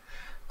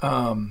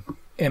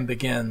 and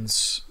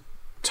begins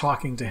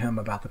talking to him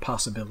about the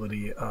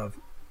possibility of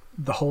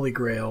the Holy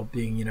Grail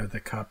being, the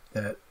cup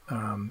that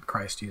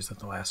Christ used at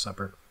the Last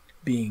Supper,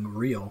 being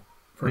real,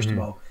 first of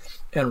all,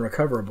 and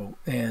recoverable.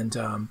 And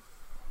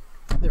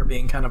there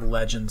being kind of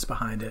legends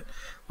behind it,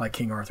 like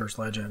King Arthur's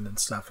legend and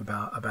stuff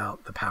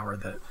about the power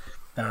that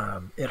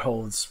it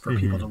holds for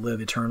people to live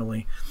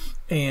eternally.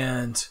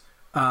 And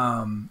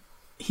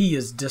he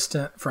is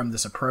distant from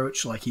this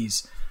approach. Like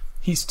he's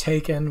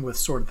taken with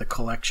sort of the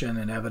collection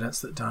and evidence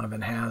that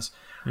Donovan has.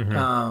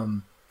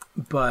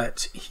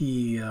 But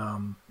he's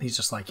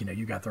just like,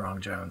 you got the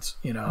wrong Jones.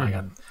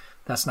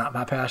 That's not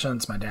my passion.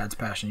 It's my dad's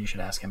passion. You should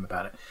ask him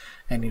about it.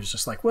 And he was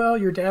just like, well,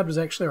 your dad was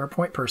actually our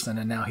point person,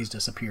 and now he's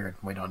disappeared.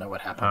 We don't know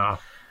what happened.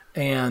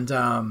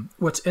 And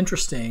what's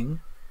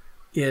interesting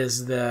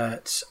is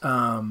that,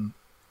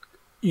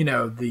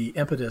 the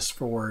impetus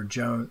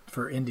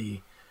for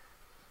Indy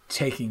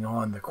taking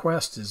on the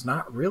quest is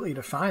not really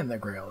to find the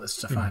Grail. It's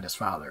to find his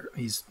father.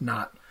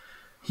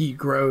 He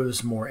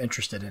grows more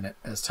interested in it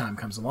as time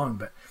comes along,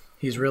 but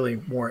he's really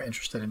more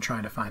interested in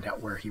trying to find out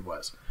where he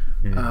was,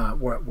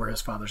 where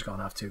his father's gone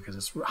off to, because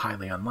it's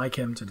highly unlike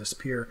him to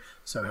disappear.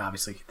 So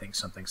obviously he thinks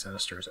something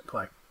sinister is at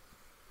play.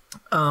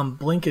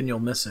 Blink and you'll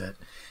miss it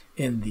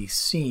in the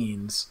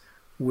scenes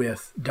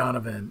with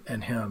Donovan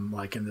and him,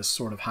 like in this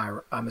sort of high,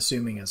 I'm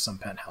assuming as some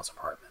penthouse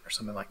apartment or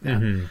something like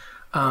that.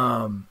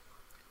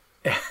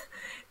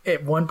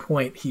 At one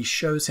point he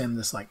shows him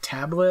this like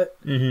tablet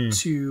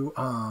to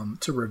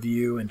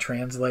review and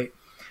translate,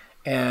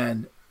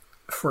 and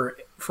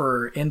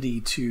for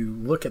Indy to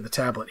look at the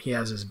tablet, he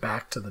has his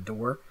back to the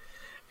door,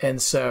 and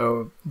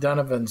so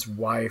Donovan's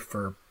wife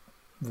or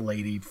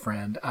lady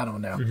friend, I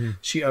don't know,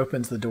 she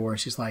opens the door and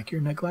she's like,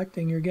 "You're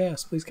neglecting your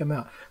guests, please come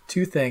out."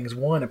 Two things: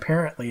 one,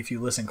 apparently if you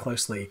listen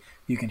closely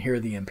you can hear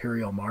the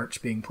Imperial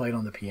March being played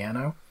on the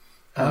piano,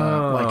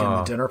 like in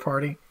the dinner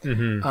party.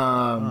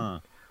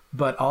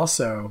 But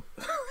also,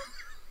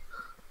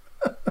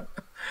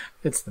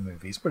 it's the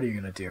movies. What are you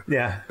going to do?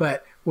 Yeah.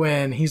 But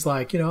when he's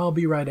like, I'll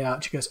be right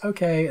out, she goes,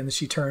 okay. And then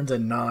she turns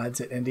and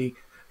nods at Indy,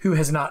 who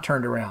has not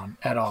turned around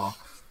at all.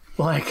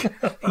 Like,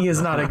 he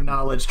has not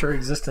acknowledged her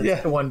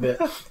existence one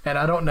bit. And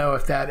I don't know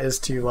if that is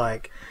to,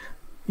 like,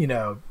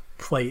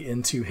 play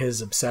into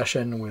his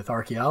obsession with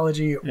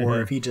archaeology, or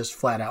if he just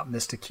flat out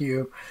missed a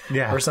cue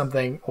or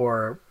something,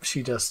 or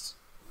she just...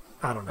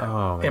 I don't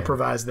know,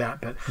 improvise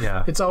that, but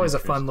it's always a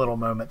fun little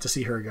moment to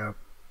see her go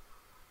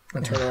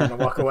and turn around and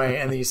walk away,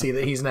 and then you see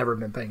that he's never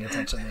been paying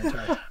attention the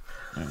entire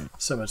time.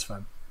 So much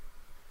fun.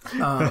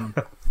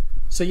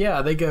 So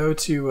they go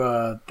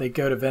to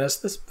Venice.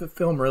 The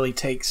film really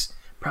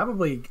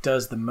probably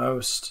does the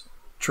most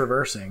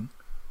traversing,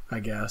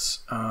 I guess,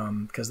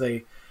 because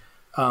they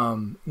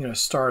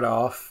start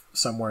off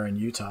somewhere in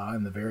Utah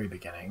in the very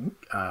beginning,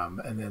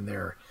 and then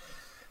they're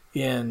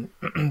in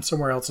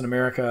somewhere else in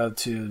America,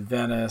 to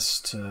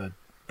Venice, to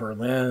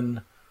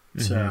Berlin,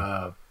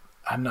 to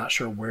I'm not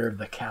sure where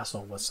the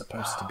castle was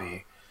supposed to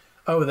be.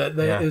 Oh,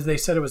 they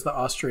said it was the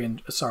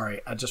Austrian.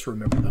 Sorry, I just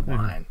remember the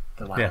line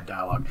of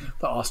dialogue.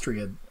 The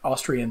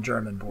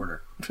Austrian-German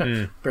border.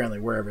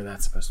 Apparently, wherever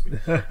that's supposed to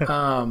be.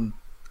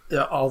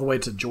 All the way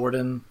to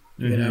Jordan,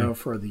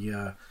 for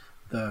the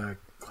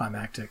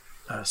climactic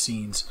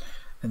scenes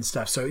and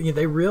stuff. So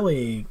they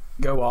really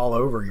go all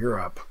over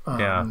Europe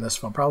in this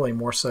film, probably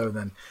more so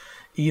than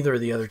either of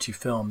the other two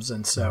films.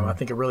 And so I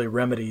think it really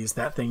remedies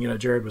that thing.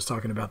 Jared was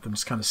talking about them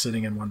just kind of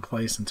sitting in one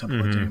place in Temple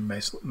of Doom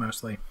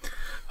mostly.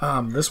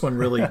 This one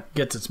really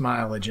gets its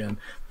mileage in.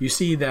 You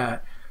see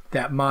that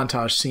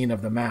montage scene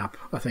of the map,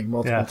 I think,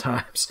 multiple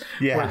times,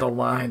 where the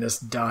line is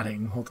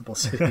dotting multiple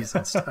cities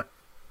and stuff.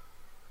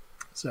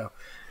 So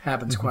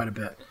happens quite a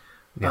bit.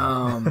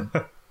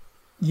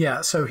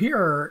 So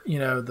here,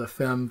 the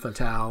femme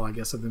fatale, I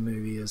guess, of the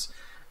movie is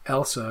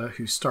Elsa,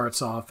 who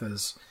starts off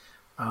as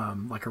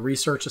like a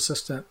research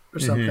assistant or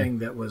something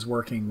that was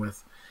working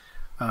with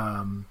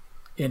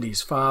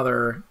Indy's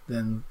father,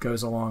 then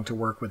goes along to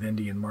work with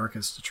Indy and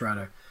Marcus to try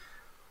to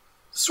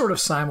sort of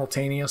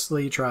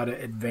simultaneously try to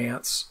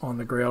advance on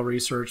the Grail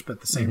research, but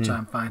at the same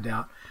time find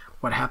out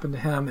what happened to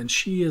him. And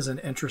she's an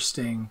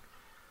interesting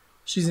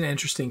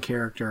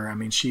character. I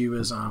mean, she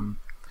was...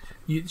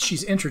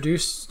 she's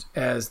introduced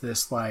as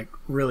this like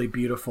really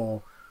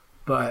beautiful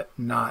but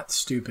not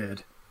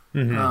stupid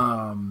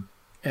and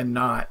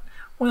not,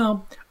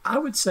 well, I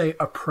would say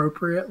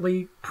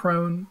appropriately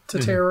prone to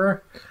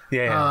terror.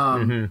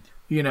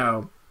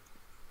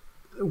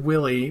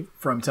 Willie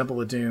from Temple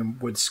of Doom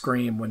would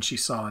scream when she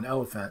saw an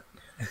elephant,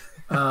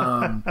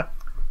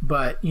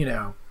 but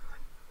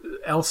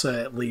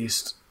Elsa at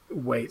least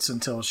waits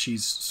until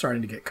she's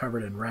starting to get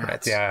covered in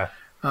rats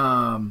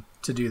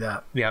to do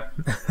that.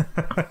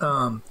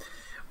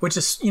 Which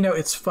is,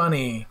 it's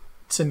funny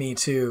to me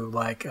too.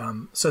 Like,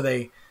 so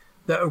the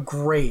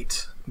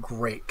great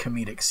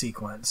comedic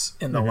sequence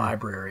in the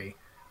library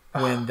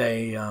when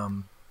they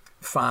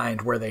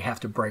find where they have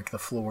to break the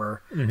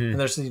floor. And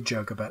there's a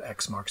joke about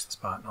X marks the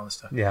spot and all this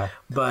stuff. Yeah.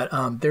 But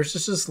there's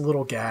just this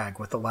little gag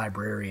with the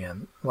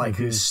librarian, like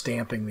who's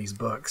stamping these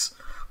books.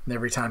 And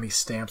every time he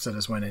stamps it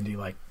is when Indy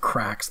like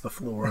cracks the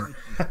floor.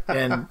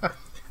 And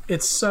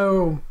it's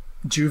so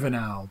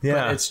juvenile,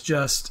 but it's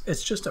just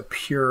a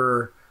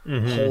pure,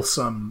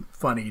 wholesome,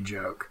 funny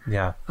joke.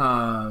 Yeah.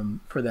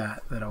 For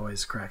that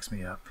always cracks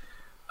me up.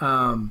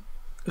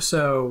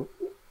 So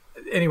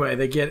anyway,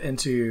 they get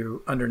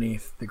into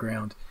underneath the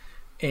ground.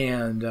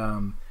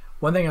 And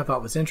one thing I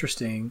thought was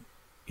interesting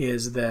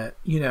is that,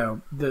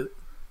 the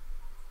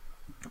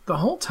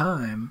whole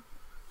time,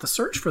 the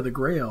search for the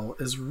Grail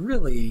is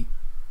really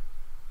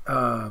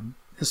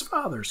his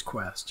father's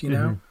quest,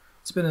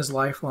 It's been his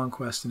lifelong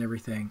quest and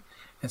everything.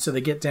 And so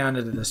they get down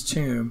into this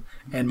tomb,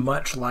 and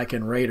much like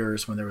in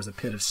Raiders, when there was a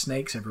pit of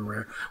snakes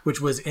everywhere,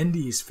 which was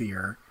Indy's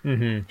fear,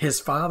 his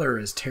father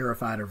is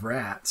terrified of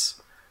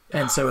rats.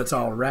 And so it's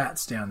all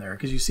rats down there.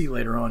 Because you see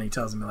later on, he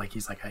tells him, my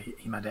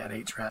dad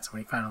hates rats.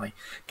 When he finally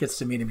gets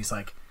to meet him, he's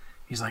like,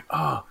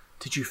 oh,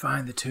 did you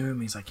find the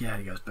tomb? He's like, yeah.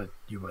 He goes, but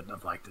you wouldn't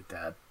have liked it,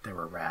 Dad. There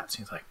were rats.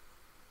 He's like,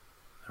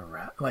 there were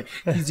rats. Like,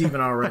 he's even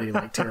already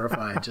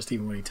terrified, just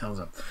even when he tells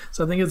him.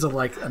 So I think it's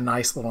a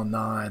nice little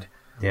nod.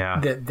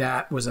 Yeah.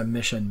 That was a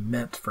mission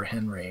meant for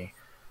Henry,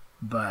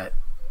 but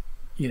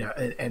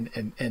and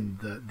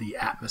the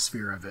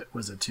atmosphere of it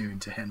was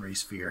attuned to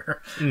Henry's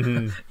fear,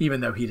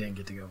 even though he didn't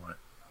get to go on it.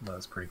 That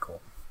was pretty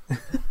cool.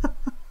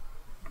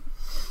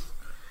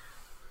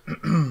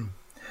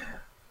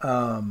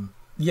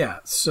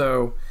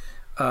 So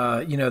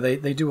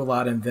they do a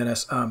lot in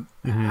Venice.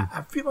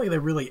 I feel like they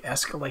really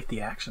escalate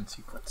the action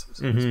sequences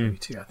in this movie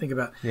too. I think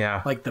about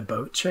like the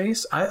boat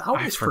chase. I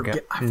always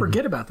forget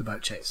about the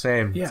boat chase.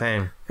 Same.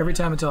 Every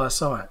time until I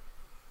saw it.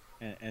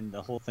 And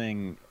the whole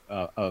thing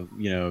of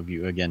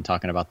you again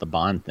talking about the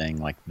Bond thing,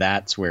 like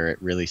that's where it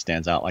really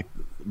stands out. Like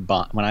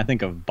when I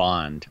think of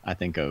Bond, I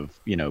think of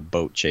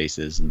boat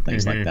chases and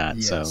things like that.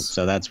 Yes.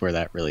 So that's where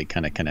that really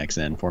kind of connects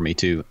in for me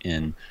too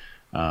in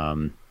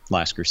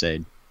Last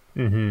Crusade.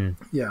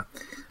 Yeah,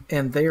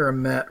 and they are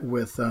met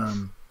with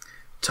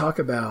talk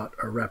about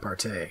a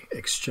repartee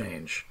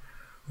exchange.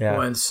 Yeah,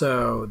 and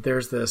so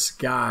there's this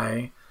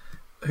guy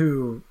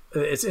who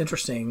it's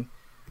interesting.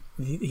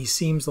 He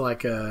seems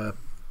like a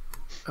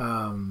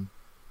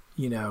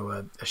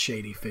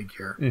shady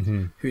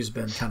figure who's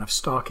been kind of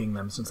stalking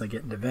them since they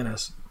get into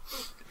Venice,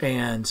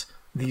 and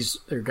these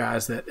are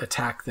guys that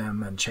attack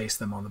them and chase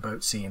them on the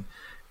boat scene,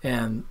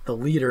 and the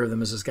leader of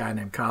them is this guy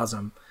named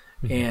Cosm.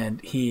 And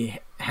he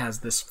has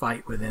this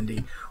fight with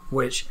Indy,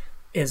 which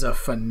is a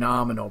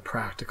phenomenal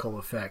practical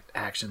effect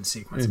action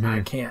sequence.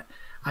 I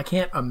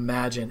can't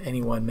imagine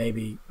anyone,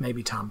 maybe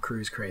Tom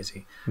Cruise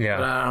crazy,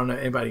 but I don't know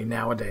anybody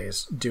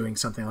nowadays doing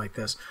something like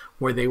this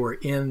where they were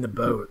in the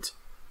boat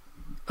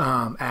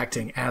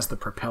acting as the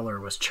propeller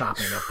was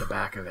chopping up the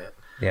back of it.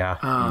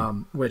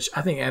 Which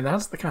I think, and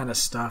that's the kind of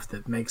stuff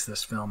that makes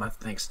this film, I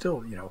think,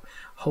 still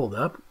hold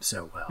up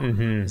so well,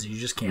 is you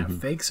just can't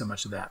fake so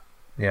much of that.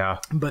 Yeah.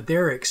 But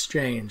their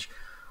exchange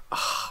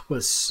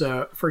was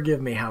so,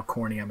 forgive me how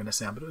corny I'm going to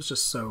sound, but it was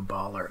just so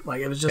baller.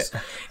 Like, it was just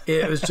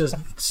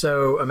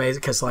so amazing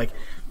because, like,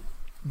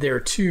 they're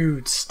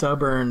two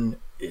stubborn,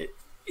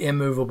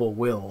 immovable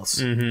wills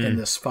in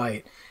this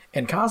fight.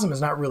 And Cosm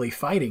is not really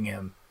fighting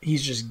him.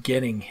 He's just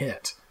getting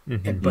hit.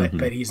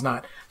 But he's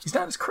not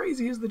as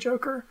crazy as the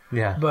Joker.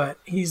 Yeah. But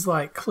he's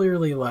like,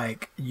 clearly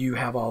like, you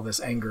have all this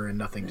anger and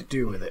nothing to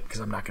do with it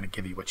because I'm not going to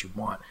give you what you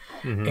want.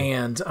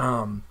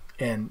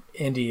 And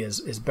Indy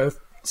is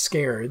both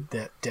scared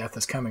that death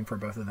is coming for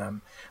both of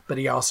them, but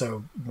he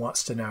also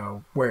wants to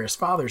know where his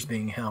father's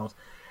being held.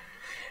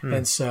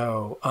 And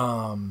so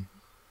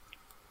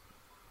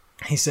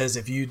he says,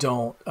 if you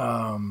don't,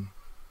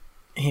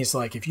 he's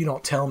like, if you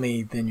don't tell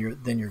me, then you're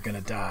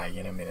going to die.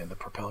 And the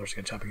propeller's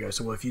going to chop. He goes,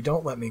 so, well, if you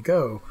don't let me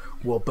go,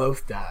 we'll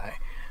both die.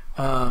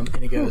 And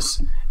he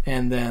goes,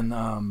 and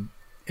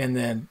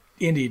then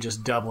Indy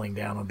just doubling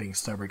down on being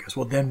stubborn goes,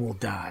 well, then we'll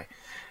die.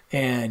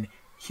 And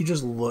he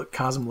just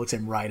Cosm looks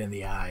him right in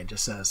the eye and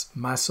just says,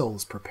 my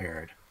soul's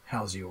prepared.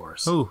 How's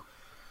yours? Ooh.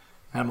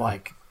 And I'm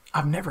like,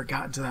 I've never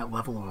gotten to that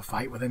level of a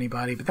fight with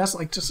anybody, but that's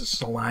like just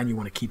a line you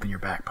want to keep in your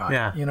back pocket.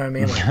 Yeah. You know what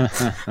I mean?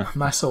 Like,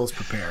 my soul's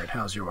prepared.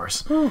 How's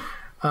yours?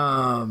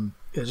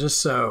 It's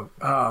just so,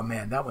 oh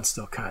man, that one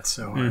still cuts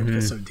so hard,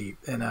 it's so deep.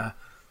 And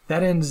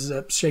that ends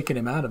up shaking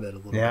him out of it a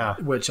little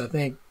bit, which I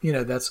think,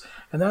 that's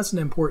an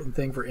important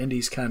thing for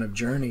Indy's kind of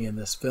journey in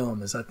this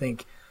film is I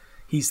think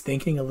he's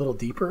thinking a little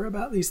deeper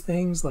about these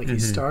things. Like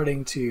he's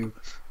starting to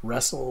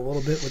wrestle a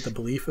little bit with the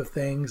belief of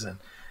things.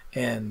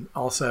 And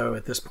also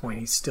at this point,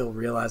 he still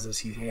realizes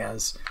he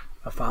has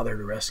a father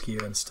to rescue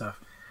and stuff.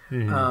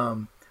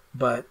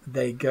 But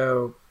they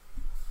go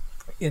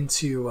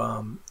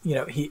into,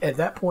 he, at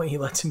that point he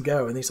lets him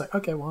go and he's like,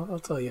 okay, well, I'll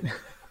tell you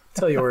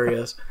where he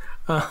is.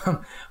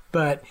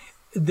 But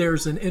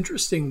there's an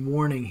interesting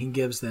warning he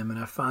gives them. And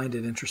I find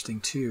it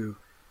interesting too,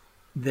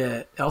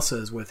 that Elsa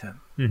is with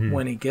him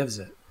when he gives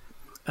it.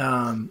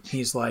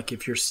 He's like,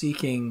 if you're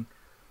seeking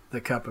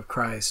the cup of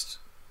Christ,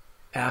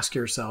 ask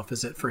yourself,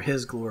 is it for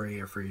his glory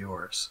or for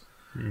yours?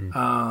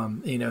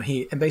 Mm.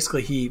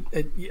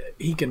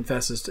 He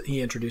confesses,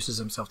 he introduces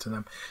himself to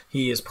them.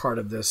 He is part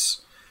of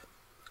this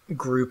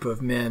group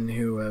of men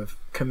who have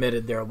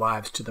committed their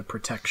lives to the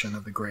protection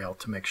of the Grail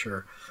to make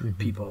sure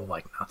people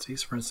like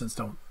Nazis, for instance,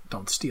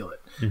 don't steal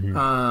it.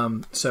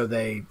 So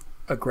they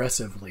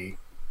aggressively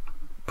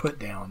put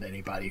down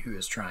anybody who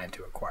is trying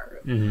to acquire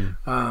it.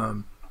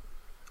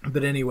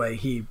 But anyway,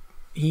 he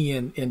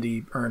and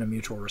Indy earn a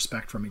mutual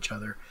respect from each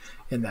other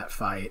in that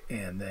fight,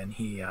 and then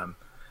he.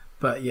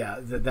 But yeah,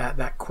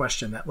 that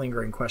question, that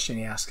lingering question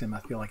he asks him, I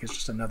feel like it's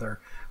just another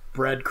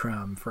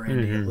breadcrumb for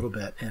Indy a little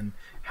bit, and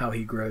how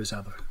he grows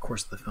out of the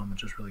course of the film,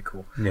 which is really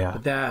cool. Yeah.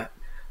 But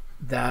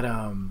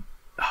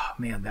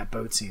that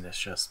boat scene is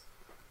just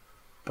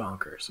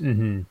bonkers.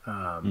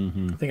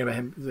 Thinking about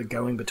him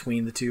going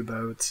between the two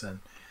boats and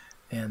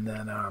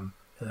then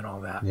all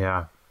that.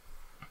 Yeah.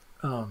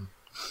 That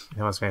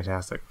was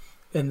fantastic.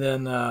 And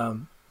then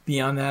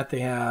beyond that,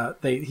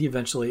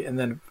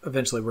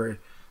 eventually we're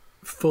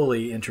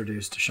fully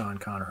introduced to Sean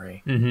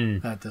Connery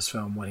at this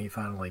film when he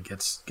finally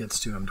gets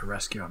to him to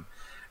rescue him,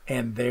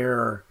 and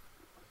their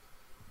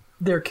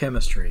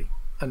chemistry,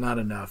 and not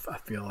enough, I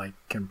feel like,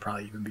 can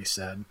probably even be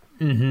said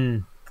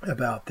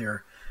about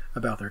their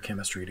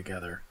chemistry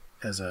together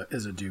as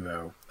a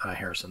duo,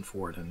 Harrison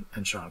Ford and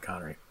Sean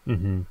Connery.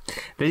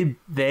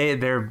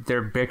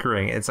 They're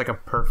bickering. It's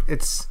like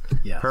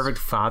perfect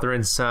father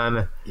and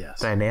son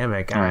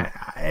dynamic.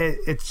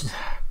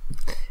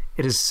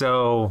 It is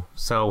so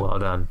well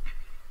done.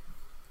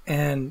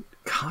 And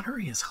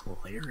Connery is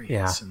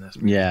hilarious in this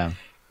movie. Yeah.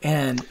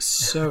 And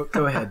so,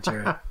 go ahead,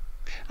 Jared.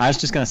 I was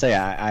just going to say,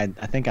 I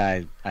think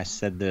I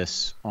said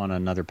this on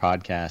another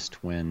podcast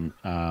when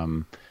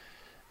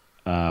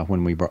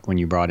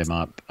you brought him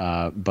up.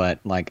 But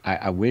like,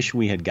 I wish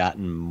we had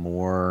gotten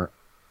more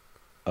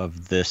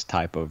of this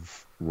type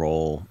of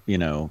role,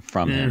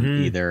 from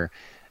him. Either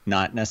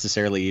not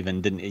necessarily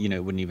even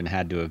wouldn't even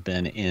had to have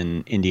been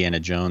in Indiana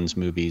Jones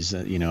movies,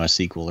 a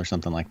sequel or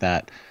something like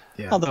that.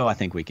 Yeah. Although I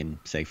think we can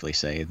safely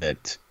say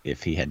that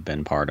if he had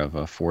been part of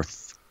a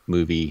fourth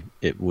movie,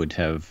 it would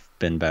have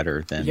been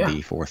better than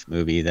the fourth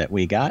movie that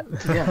we got.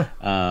 Yeah.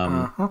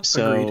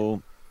 So,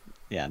 agreed.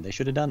 Yeah, they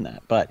should have done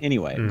that. But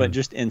anyway, but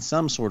just in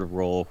some sort of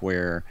role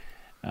where,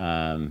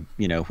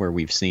 where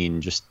we've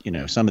seen just,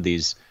 some of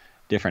these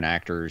different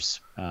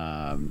actors,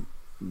 Patrick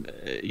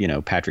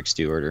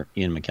Stewart or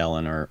Ian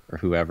McKellen or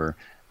whoever,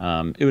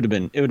 it would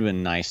have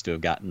been nice to have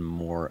gotten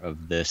more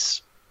of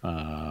this,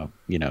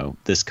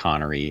 this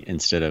Connery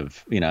instead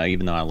of,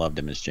 even though I loved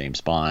him as James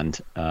Bond,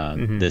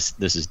 this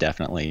is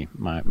definitely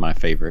my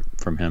favorite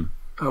from him.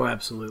 Oh,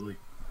 absolutely.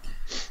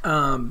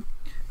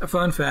 A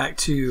fun fact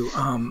too,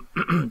 Tom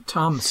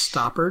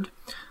Stoppard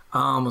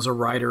was a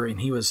writer,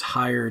 and he was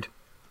hired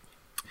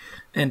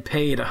and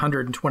paid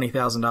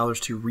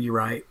 $120,000 to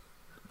rewrite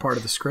part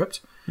of the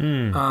script,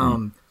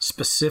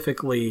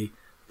 specifically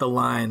the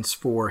lines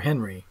for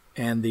Henry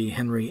and the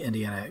Henry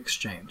Indiana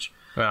exchange.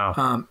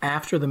 Wow.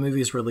 After the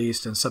movie's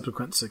released and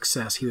subsequent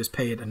success, he was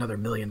paid another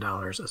 $1 million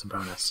as a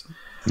bonus.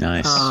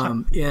 Nice.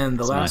 In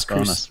the last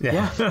bonus.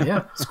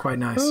 Yeah, it's quite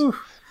nice.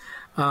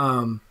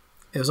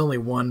 It was only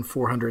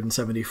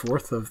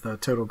 1/474th of the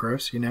total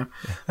gross,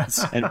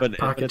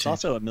 But it's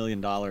also $1 million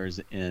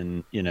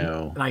in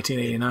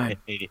 1989.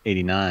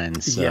 89.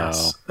 So,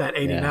 yes, that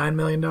 $89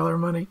 million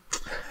money.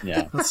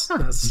 Yeah,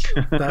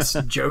 that's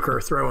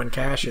Joker throwing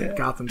cash at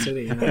Gotham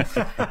City.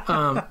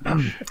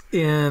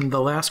 In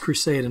The Last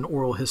Crusade: An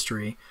Oral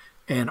History,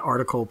 an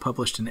article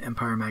published in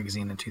Empire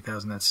magazine in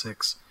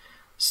 2006,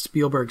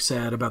 Spielberg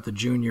said about the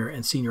junior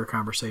and senior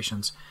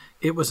conversations,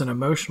 "It was an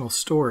emotional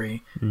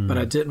story, but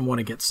I didn't want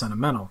to get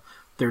sentimental.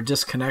 Their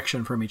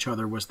disconnection from each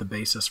other was the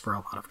basis for a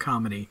lot of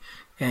comedy,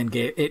 and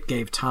it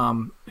gave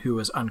Tom, who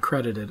was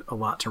uncredited, a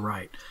lot to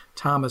write.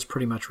 Tom is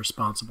pretty much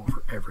responsible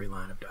for every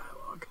line of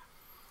dialogue."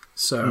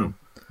 So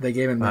they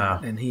gave him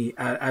that, and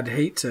I'd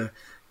hate to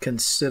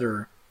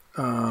consider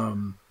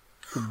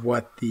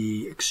what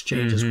the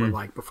exchanges were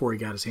like before he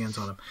got his hands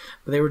on them,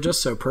 but they were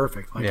just so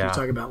perfect. Like you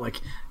talk about, like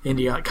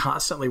Indy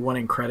constantly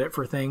wanting credit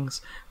for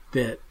things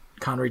that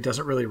Connery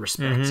doesn't really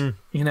respect,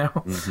 in a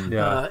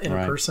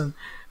person,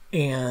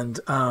 and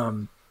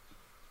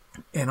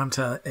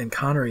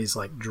Connery's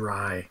like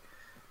dry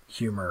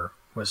humor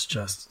was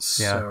just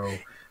so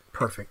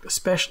perfect,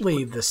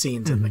 especially the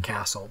scenes in the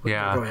castle. But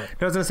go ahead.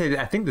 No, I was gonna say,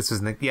 I think this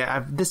was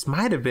this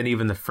might have been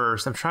even the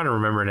first. I'm trying to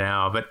remember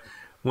now, but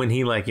when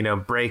he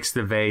breaks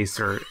the vase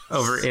or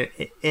over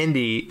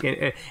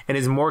Indy and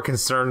is more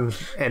concerned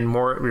and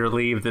more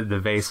relieved that the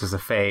vase was a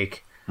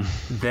fake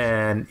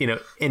than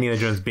Indiana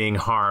Jones being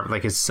harmed,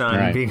 like his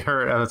son being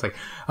hurt. I was like,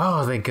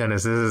 oh, thank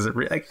goodness this isn't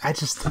real. Like, I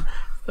just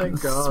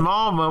thank God,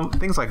 small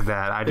things like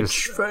that. It's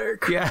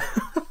fake. Yeah.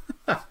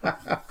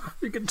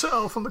 You can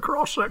tell from the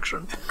cross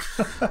section.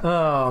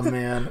 Oh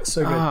man,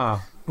 so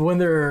good. When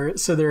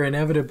they're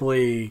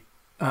inevitably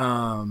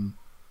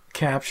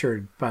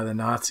captured by the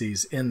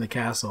Nazis in the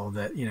castle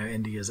that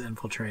Indy has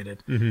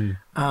infiltrated.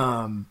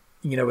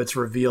 it's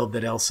revealed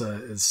that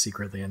Elsa is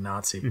secretly a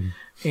Nazi,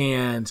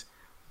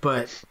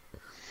 but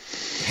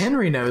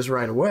Henry knows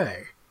right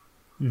away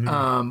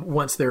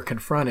once they're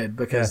confronted,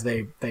 because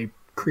they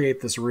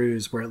create this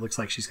ruse where it looks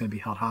like she's going to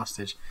be held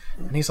hostage,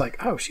 and he's like,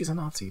 "Oh, she's a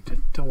Nazi.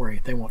 Don't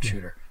worry, they won't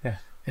shoot her." Yeah.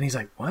 And he's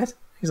like, "What?"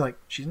 He's like,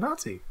 "She's a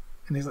Nazi,"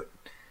 and he's like,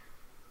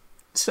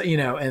 "So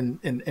and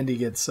Indy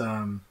gets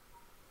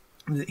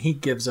he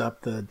gives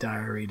up the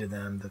diary to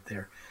them that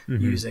they're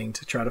using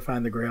to try to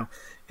find the Grail,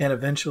 and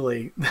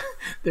eventually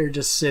they're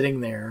just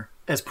sitting there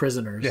as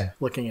prisoners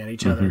looking at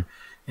each other,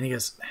 and he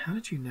goes, "How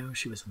did you know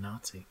she was a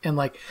Nazi?" And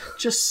like,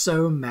 just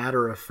so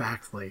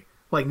matter-of-factly,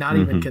 like not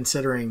even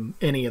considering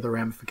any of the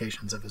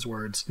ramifications of his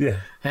words.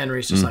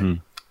 Henry's just like,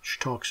 "She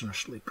talks in her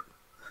sleep."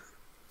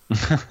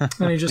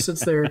 And he just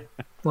sits there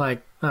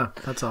like, "Oh,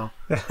 that's all."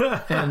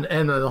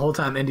 And the whole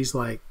time Indy's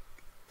like,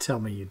 "Tell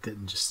me you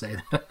didn't just say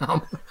that."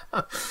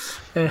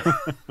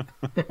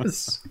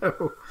 It's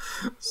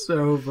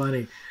so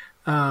funny.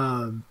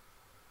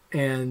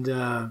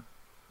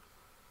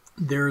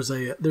 There's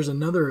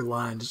another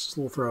line, just a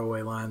little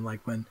throwaway line,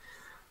 like when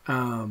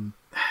it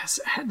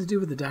had to do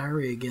with the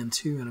diary again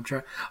too, and I'm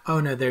trying. Oh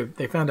no,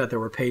 they found out there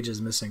were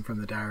pages missing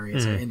from the diary,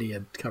 so Indy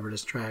had covered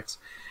his tracks,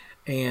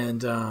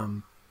 and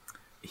Elsa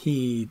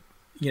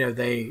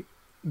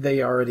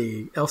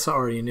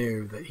already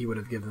knew that he would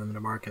have given them to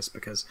Marcus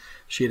because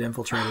she had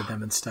infiltrated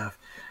them and stuff.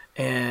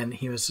 And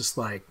he was just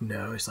like,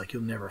 no, he's like,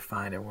 "You'll never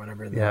find it," or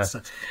whatever. And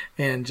stuff.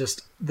 And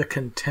just the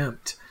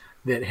contempt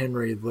that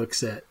Henry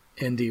looks at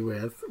Indy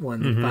with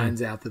when he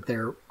finds out that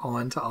they're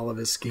on to all of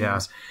his schemes.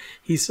 Yeah.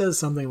 He says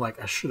something like,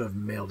 "I should have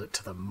mailed it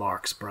to the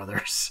Marx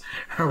Brothers,"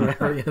 or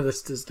whatever.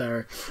 This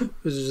diary.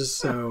 This is just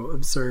so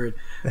absurd.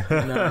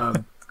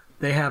 And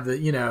they have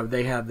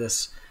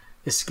this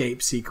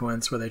escape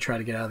sequence where they try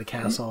to get out of the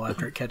castle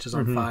after it catches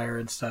on fire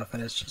and stuff,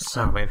 and it's just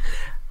so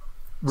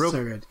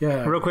so good.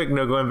 Real quick,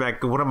 going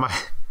back,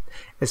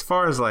 as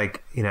far as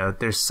like,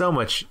 there's so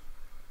much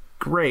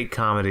great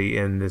comedy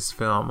in this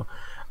film.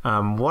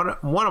 One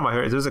of my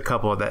favorites, there's a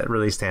couple that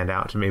really stand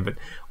out to me, but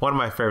one of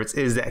my favorites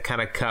is that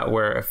kind of cut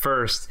where at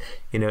first,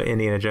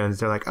 Indiana Jones,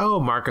 they're like, "Oh,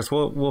 Marcus,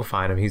 we'll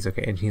find him. He's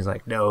okay." And he's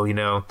like, "No,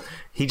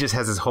 he just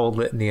has this whole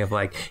litany of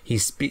like, I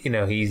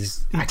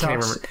can't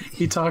remember.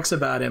 He talks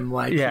about him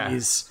like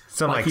he's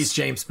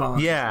James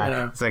Bond."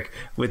 Yeah. It's like,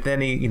 with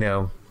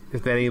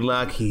any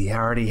luck, he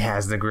already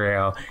has the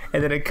Grail.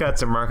 And then it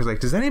cuts, and Marcus is like,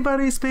 "Does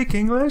anybody speak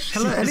English?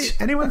 Hello,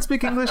 anyone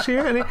speak English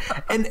here?"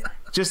 And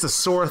just a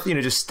sore,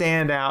 just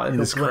stand out in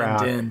this crowd.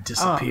 Blend in,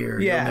 disappear.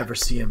 You'll never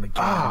see him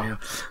again.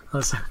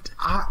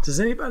 Does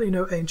anybody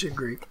know ancient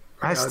Greek?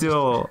 I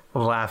still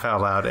laugh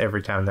out loud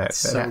every time that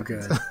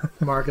happens. Good.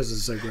 Marcus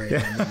is so great.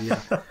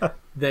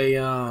 They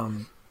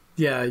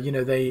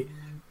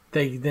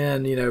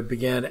then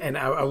begin, and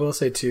I will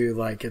say too,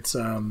 like, it's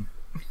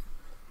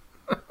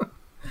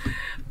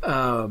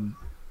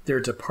their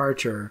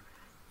departure,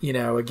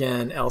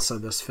 again, Elsa,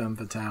 this femme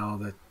fatale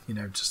that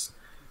just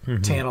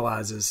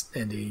tantalizes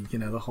Indy,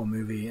 the whole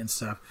movie and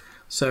stuff.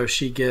 So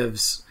she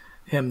gives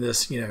him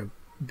this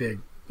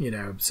big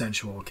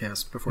sensual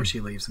kiss before she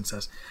leaves and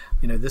says,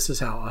 "This is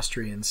how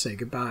Austrians say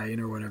goodbye,"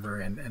 or whatever,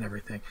 and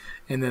everything.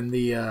 And then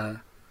the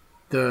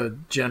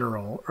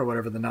general, or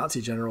whatever, the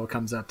Nazi general,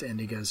 comes up to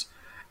Indy, goes,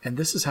 "And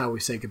this is how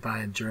we say goodbye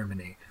in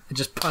Germany," and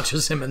just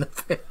punches him in the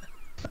face.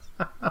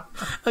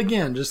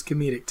 Again, just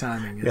comedic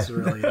timing is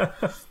really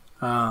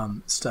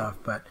stuff.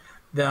 But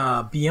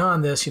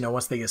beyond this,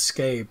 once they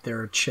escape,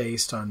 they're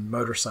chased on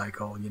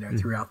motorcycle,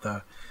 throughout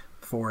the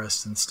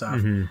forest and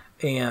stuff.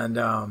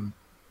 And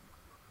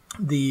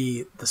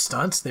the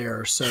stunts there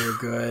are so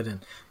good,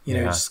 and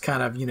just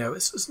kind of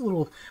it's this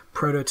little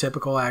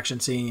prototypical action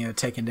scene,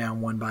 taking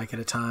down one bike at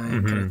a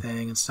time kind of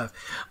thing and stuff.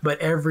 But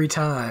every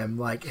time,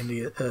 like,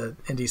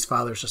 Indy's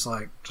father's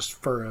just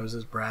furrows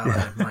his brow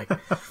and like,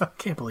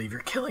 "Can't believe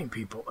you're killing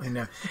people,"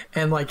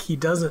 and like, he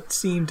doesn't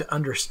seem to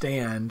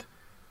understand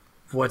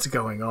what's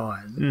going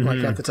on. Like,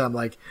 at the time,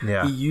 like,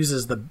 he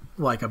uses a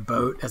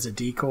boat as a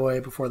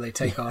decoy before they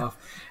take off,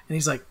 and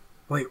he's like,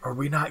 "Wait, are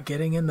we not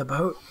getting in the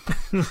boat?"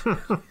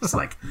 It's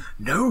like,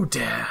 "No,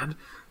 Dad."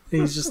 And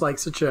he's just like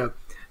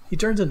he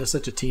turns into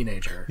such a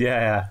teenager.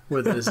 Yeah.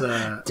 With his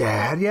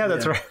Dad. Yeah,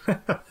 that's right.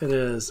 It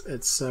is.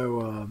 It's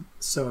so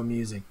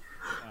amusing.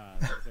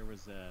 There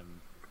was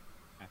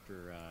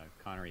after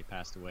Connery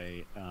passed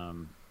away,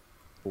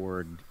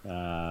 Ford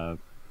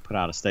put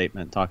out a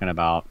statement talking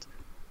about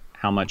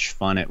how much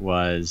fun it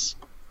was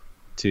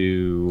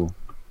to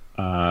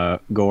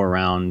go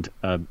around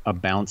a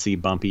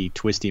bouncy, bumpy,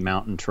 twisty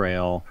mountain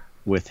trail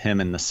with him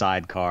in the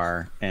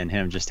sidecar, and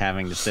him just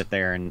having to sit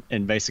there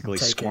and basically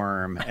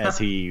squirm as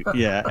he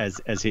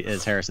as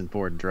Harrison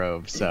Ford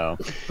drove. So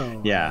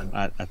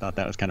I thought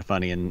that was kind of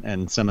funny,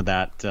 and some of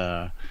that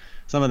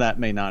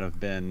may not have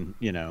been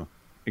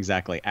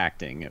exactly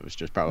acting. It was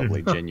just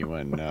probably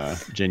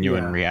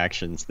genuine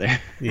reactions there.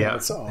 Yeah,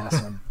 that's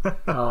awesome.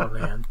 Oh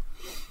man,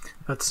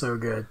 that's so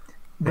good.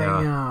 They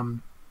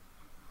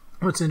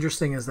what's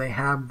interesting is they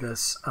have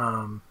this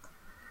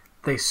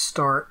they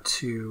start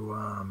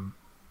to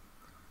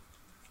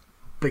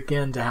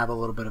begin to have a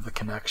little bit of a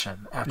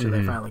connection after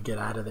they finally get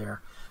out of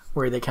there,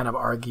 where they kind of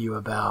argue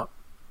about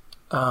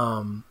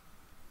the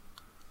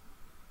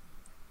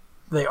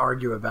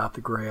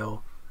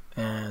Grail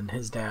and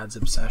his dad's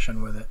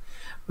obsession with it.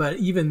 But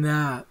even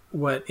that,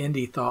 what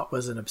Indy thought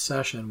was an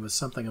obsession was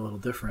something a little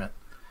different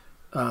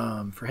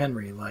for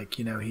Henry. Like,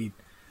 you know, he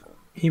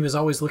was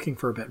always looking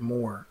for a bit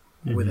more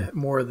with it,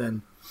 more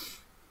than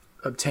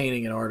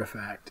obtaining an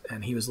artifact.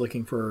 And he was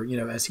looking for, you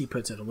know, as he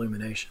puts it,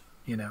 illumination.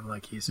 You know,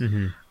 like he's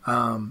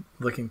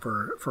looking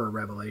for a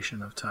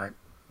revelation of type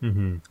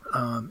in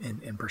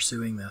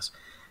pursuing this.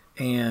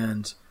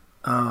 And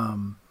I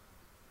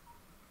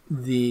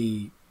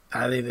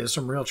think there's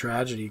some real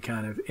tragedy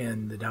kind of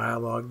in the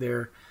dialogue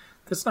there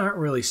that's not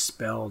really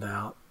spelled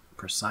out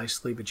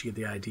precisely, but you get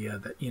the idea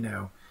that,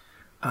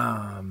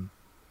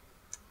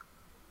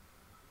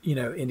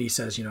 Indy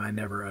says, you know, I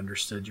never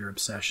understood your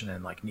obsession,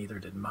 and like neither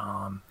did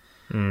Mom.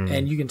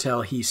 And you can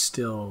tell he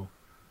still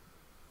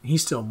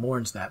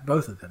mourns that.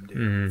 Both of them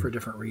do for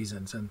different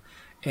reasons.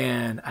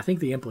 And I think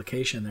the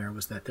implication there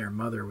was that their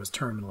mother was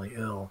terminally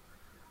ill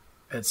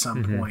at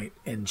some point,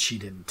 and she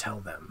didn't tell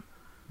them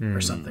or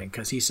something.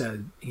 Because he's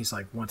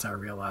like, once I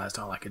realized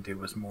all I could do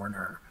was mourn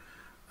her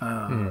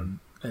and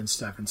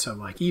stuff. And so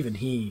like even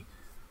he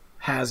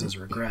has his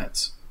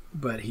regrets,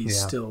 but he's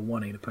still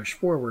wanting to push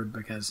forward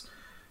because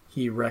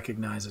he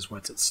recognizes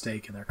what's at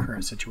stake in their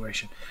current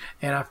situation.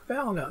 And I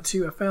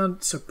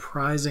found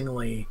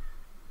surprisingly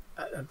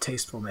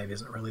tasteful, maybe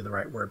isn't really the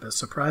right word, but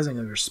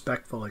surprisingly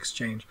respectful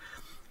exchange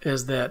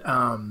is that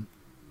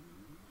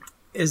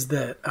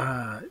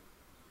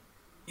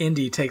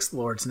Indy takes the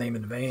Lord's name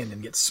in vain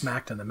and gets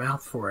smacked in the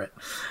mouth for it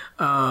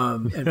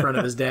in front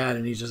of his dad,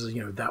 and he just says,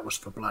 you know, that was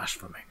for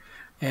blasphemy.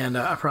 And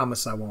I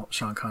promise I won't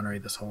Sean Connery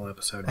this whole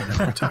episode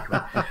whenever we talk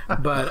about it.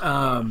 But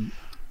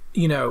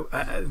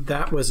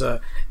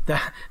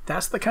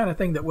that's the kind of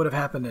thing that would have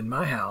happened in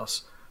my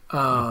house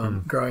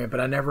growing up, but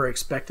I never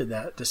expected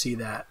to see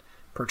that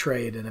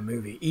portrayed in a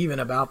movie, even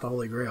about the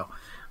Holy Grail.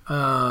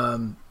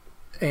 And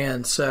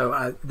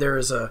so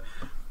there's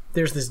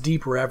this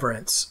deep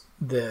reverence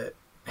that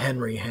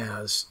Henry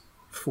has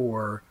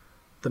for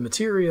the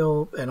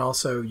material, and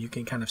also you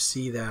can kind of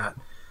see that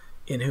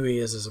in who he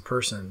is as a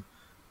person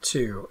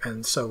too.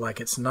 And so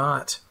like it's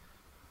not,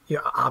 you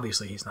know,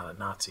 obviously he's not a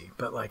Nazi,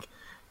 but like,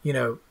 you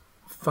know,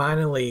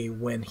 finally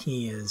when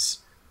he is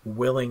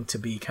willing to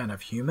be kind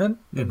of human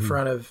in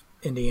front of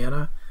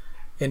Indiana,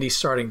 and he's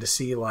starting to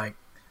see like,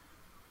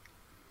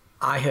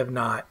 I have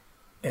not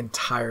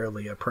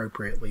entirely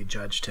appropriately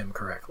judged him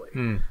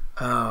correctly.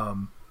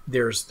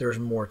 There's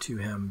more to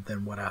him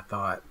than what I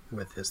thought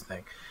with his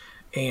thing.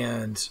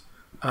 And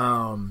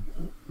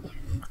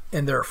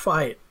their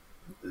fight,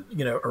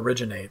 you know,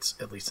 originates,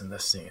 at least in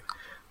this scene,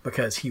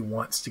 because he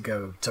wants to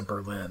go to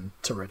Berlin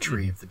to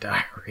retrieve the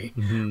diary,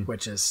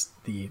 which is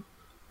the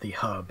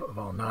hub of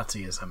all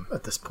Nazism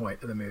at this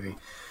point in the movie.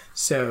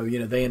 So, you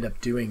know, they end up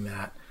doing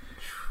that.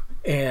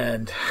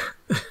 And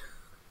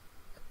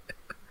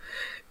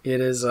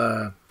it is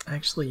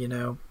actually, you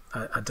know,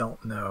 I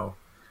don't know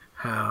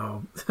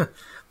how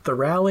the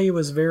rally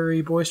was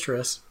very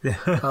boisterous.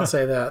 I'll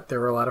say that there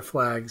were a lot of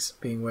flags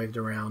being waved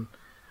around,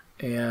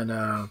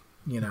 and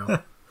you know,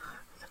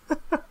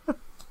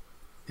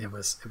 it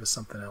was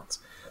something else.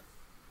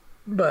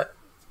 But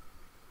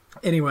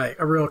anyway,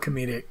 a real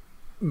comedic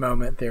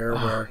moment there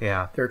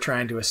where they're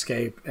trying to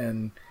escape,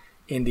 and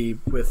Indy,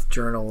 with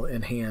journal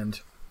in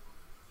hand,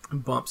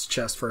 bumps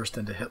chest first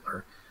into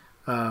Hitler,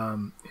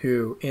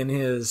 who in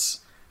his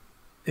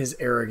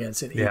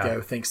arrogance and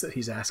ego thinks that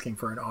he's asking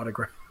for an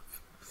autograph,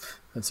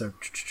 and so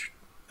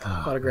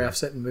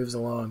autographs it and moves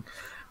along.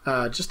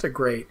 Just a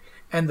great,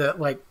 and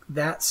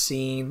that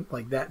scene,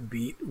 like that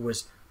beat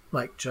was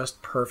like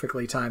just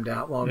perfectly timed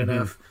out long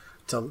enough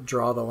to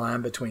draw the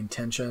line between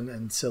tension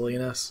and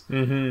silliness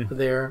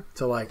there,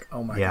 to like,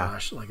 oh my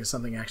gosh, like is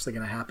something actually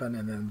going to happen?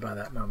 And then by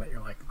that moment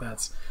you're like,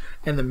 that's,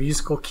 and the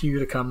musical cue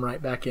to come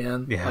right back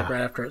in, like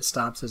right after it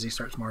stops as he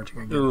starts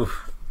marching again.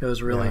 Oof. It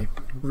was really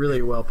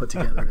really well put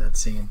together, that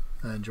scene.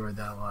 I enjoyed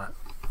that a lot.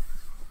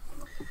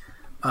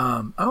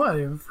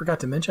 I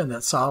forgot to mention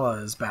that Sala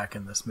is back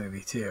in this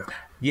movie too.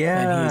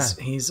 And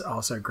he's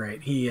also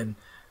great. He and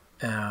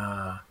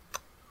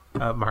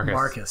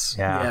Marcus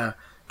kind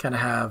of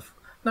have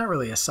not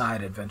really a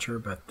side adventure,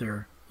 but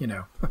they're, you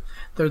know,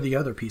 they're the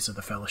other piece of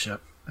the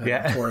Fellowship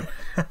headed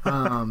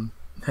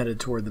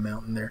toward the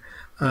mountain there.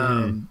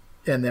 And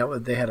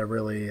that they had a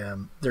really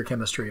their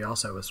chemistry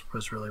also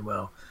was really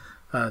well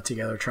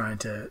together, trying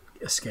to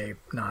escape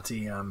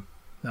Nazi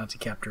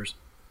captors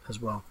as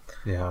well.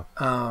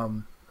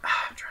 I'm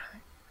trying to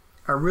think.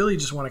 I really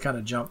just want to kind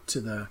of jump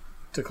to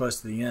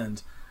close to the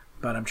end,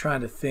 but I'm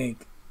trying to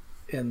think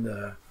in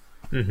the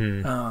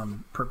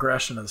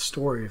progression of the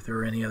story if there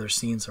were any other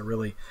scenes that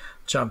really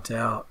jumped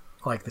out.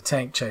 Like the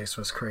tank chase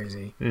was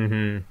crazy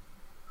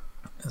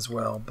as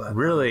well. But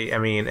really, I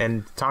mean,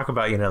 and talk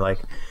about, you know, like,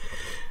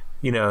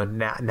 you know,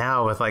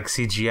 now with like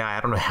CGI, I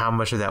don't know how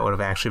much of that would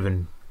have actually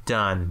been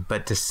done,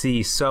 but to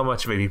see so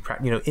much of it be,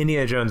 you know,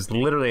 Indiana Jones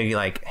literally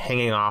like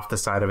hanging off the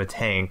side of a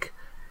tank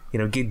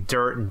get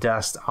dirt and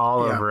dust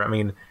all over. I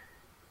mean,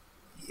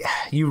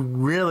 you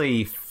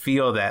really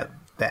feel that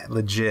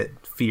legit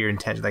fear and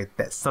tension, like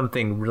that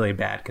something really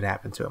bad could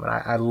happen to him. And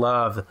I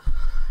love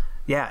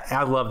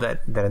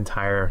that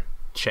entire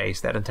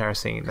chase, that entire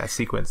scene, that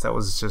sequence. That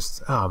was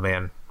just, oh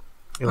man.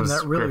 And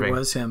that really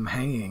was him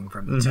hanging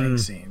from the tank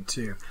scene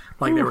too.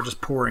 Like they were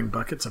just pouring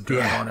buckets of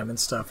dirt on him and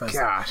stuff as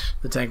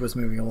the tank was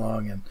moving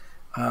along.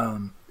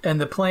 And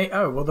the plane,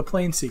 the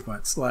plane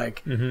sequence,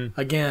 like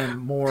again,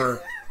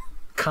 more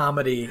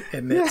comedy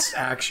amidst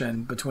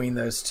action between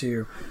those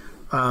two.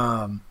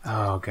 And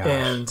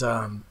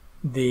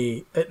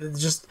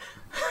just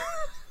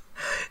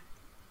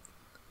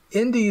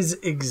Indy's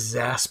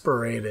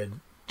exasperated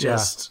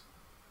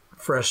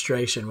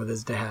frustration with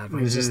his dad.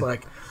 He's just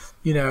like,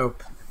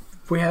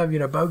 we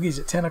have, bogeys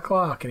at 10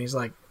 o'clock. And he's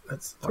like,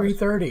 that's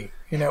 3:30,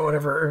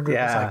 whatever. And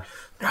it's like,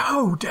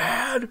 no,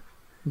 Dad.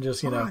 And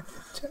just, Or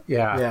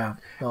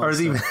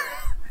even,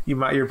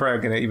 you're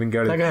probably going to even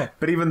go to, okay.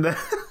 But even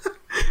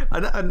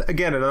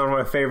again, another one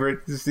of my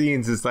favorite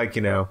scenes is like,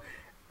 Connor,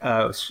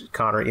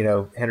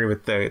 Henry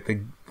with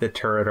the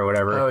turret or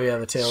whatever. Oh yeah,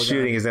 the tail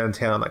shooting gun. His own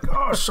tail. I'm like,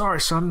 oh,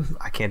 sorry, son,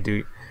 I can't do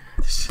it.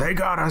 They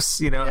got us,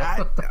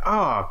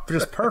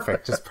 just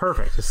perfect, just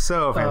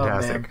so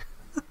fantastic.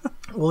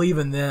 Well,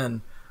 even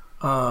then,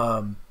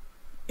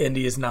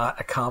 Indy is not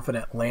a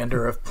confident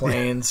lander of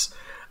planes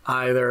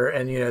either,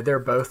 and they're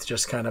both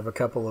just kind of a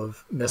couple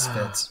of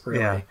misfits,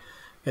 really,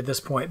 at this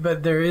point.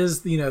 But there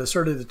is,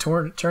 sort of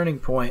the turning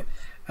point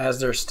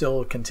as they're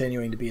still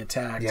continuing to be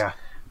attacked.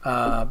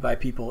 By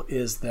people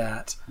is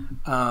that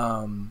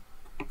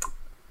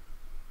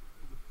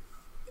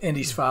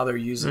Indy's father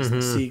uses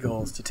the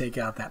seagulls to take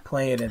out that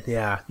plane, and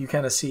you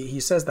kind of see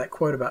he says that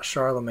quote about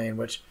Charlemagne,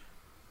 which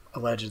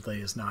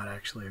allegedly is not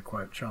actually a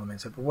quote Charlemagne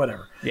said, but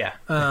whatever.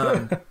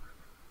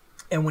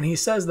 And when he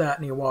says that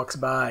and he walks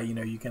by,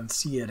 you can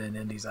see it in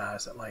Indy's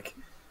eyes that, like,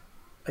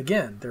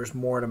 again, there's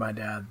more to my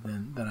dad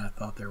than I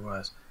thought there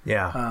was.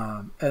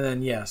 And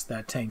then yes,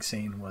 that tank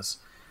scene was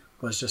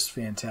just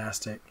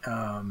fantastic.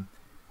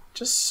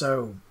 Just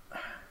so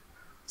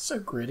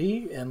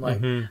gritty and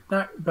like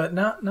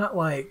not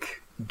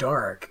like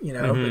dark,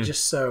 but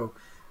just so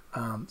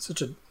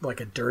such a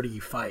dirty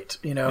fight,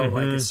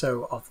 like it's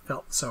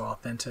felt so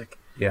authentic.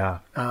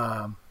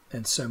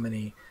 In so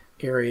many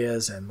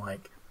areas, and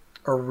like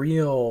a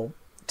real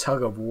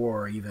tug of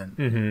war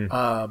even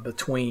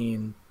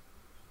between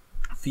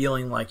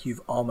feeling like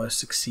you've almost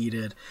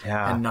succeeded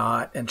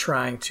and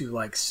trying to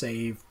like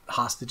save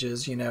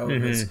hostages,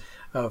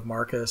 of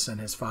Marcus and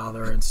his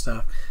father and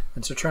stuff,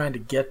 and so trying to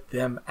get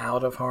them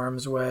out of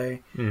harm's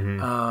way,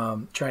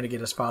 trying to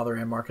get his father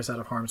and Marcus out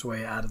of harm's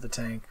way, out of the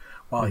tank,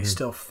 while he's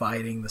still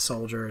fighting the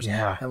soldiers,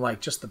 and like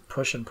just the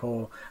push and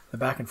pull, the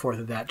back and forth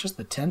of that, just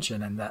the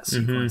tension and that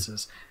sequence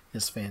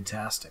is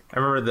fantastic. I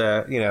remember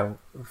the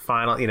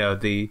final,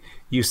 the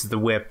use of the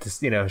whip,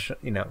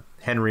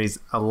 Henry's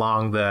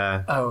along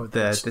the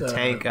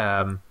tank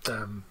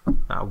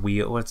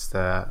wheel, what's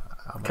the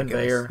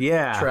conveyor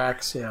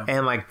tracks,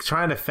 and like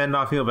trying to fend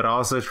off people, but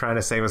also trying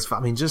to save us. I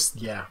mean,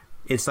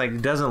 it's like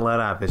it doesn't let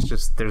up. It's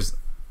just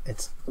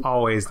it's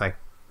always like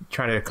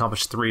trying to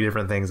accomplish 3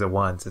 different things at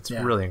once. It's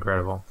really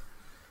incredible.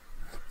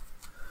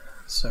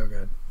 So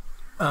good.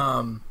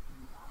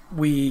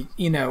 We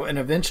and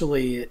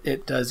eventually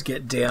it does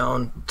get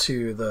down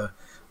to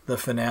the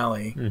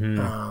finale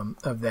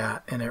of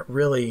that, and it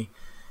really,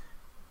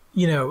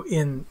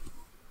 in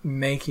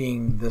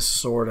making this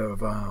sort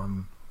of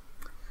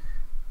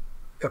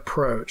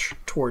approach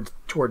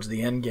towards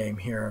the end game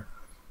here,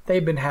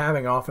 they've been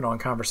having off and on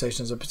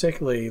conversations, a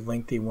particularly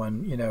lengthy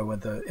one,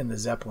 in the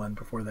Zeppelin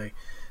before they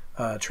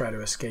try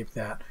to escape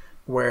that,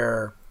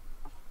 where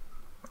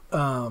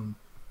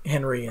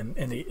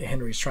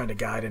Henry's trying to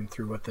guide him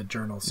through what the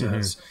journal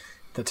says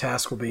the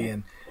task will be,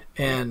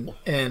 and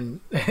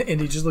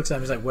he just looks at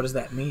him. He's like, "What does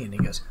that mean?" And he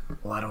goes,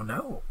 "Well, I don't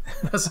know."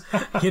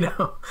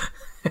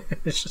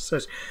 It's just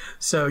such.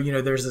 So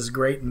there's this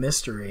great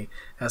mystery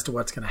as to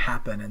what's going to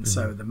happen, and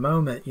so the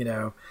moment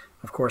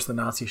of course, the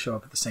Nazis show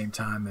up at the same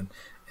time,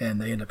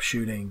 and they end up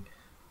shooting,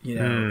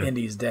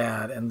 Indy's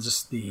dad, and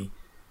just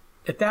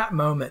at that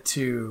moment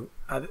too,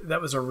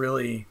 that was a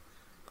really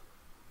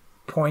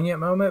poignant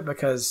moment,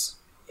 because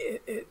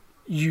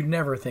you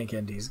never think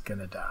Indy's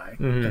gonna die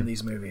in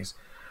these movies,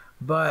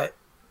 but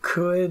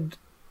could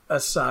a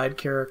side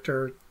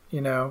character,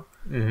 die?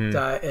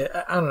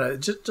 I don't know,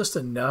 just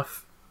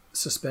enough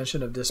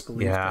suspension of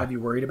disbelief. I'd be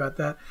worried about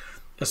that,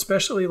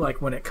 especially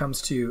like when it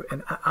comes to,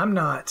 and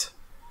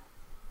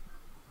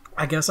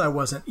I guess I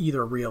wasn't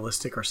either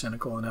realistic or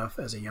cynical enough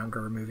as a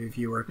younger movie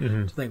viewer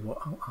to think,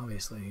 well,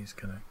 obviously he's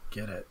gonna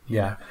get it,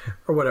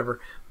 or whatever.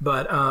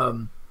 But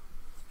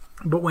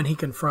when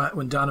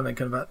Donovan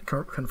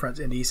confronts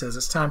Indy, he says,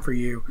 "It's time for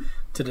you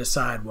to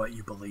decide what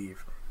you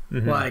believe,"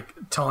 like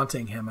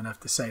taunting him enough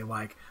to say,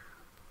 like,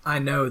 "I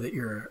know that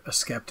you're a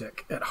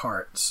skeptic at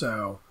heart,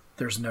 so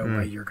there's no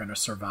way you're going to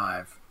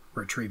survive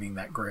retrieving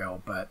that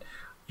grail, but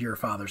your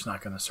father's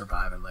not going to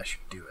survive unless you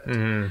do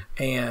it."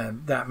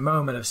 And that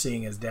moment of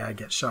seeing his dad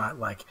get shot,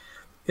 like,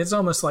 it's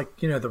almost like,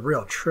 you know, the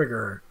real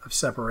trigger of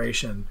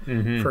separation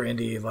for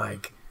Indy.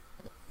 Like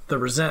the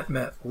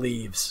resentment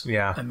leaves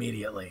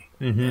immediately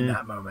in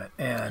that moment,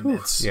 and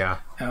it's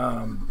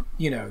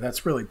you know,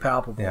 that's really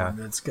palpable, and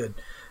it's good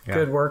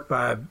work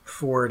by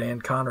Ford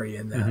and Connery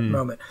in that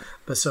moment.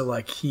 But so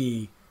like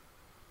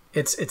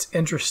it's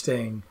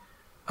interesting.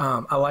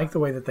 I like the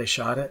way that they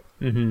shot it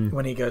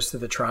when he goes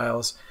through the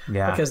trials,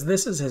 because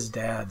this is his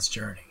dad's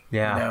journey, you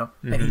know,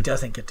 and he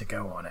doesn't get to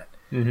go on it,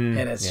 and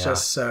it's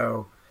just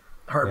so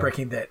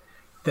heartbreaking that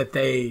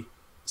they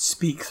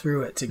speak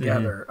through it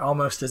together,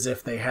 almost as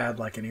if they had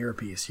like an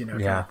earpiece, you know,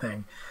 kind of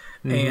thing,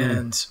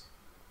 and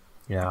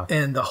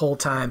the whole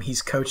time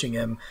he's coaching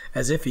him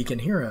as if he can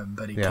hear him,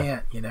 but he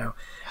can't, you know,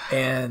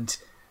 and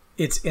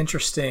it's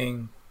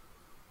interesting.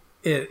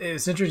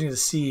 It's interesting to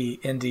see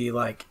Indy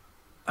like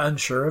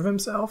unsure of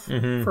himself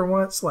for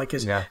once, like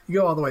you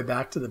go all the way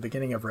back to the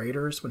beginning of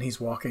Raiders when he's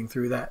walking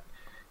through that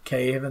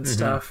cave and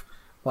stuff,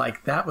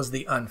 like that was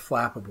the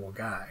unflappable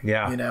guy,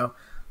 you know,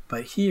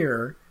 but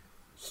here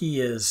he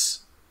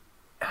is.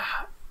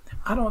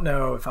 I don't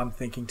know if I'm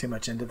thinking too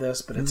much into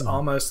this, but it's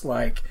almost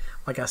like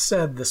I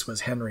said, this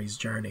was Henry's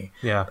journey,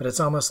 but it's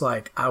almost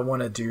like I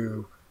want to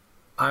do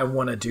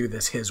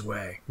this his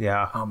way,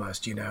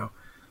 almost, you know,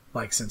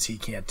 like since he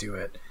can't do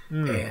it,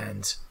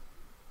 and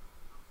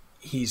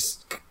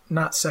he's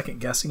not second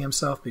guessing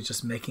himself, but he's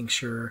just making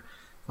sure,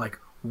 like,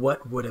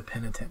 what would a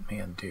penitent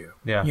man do?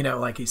 You know,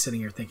 like he's sitting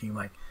here thinking,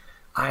 like,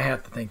 I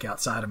have to think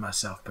outside of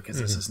myself because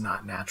this is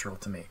not natural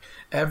to me.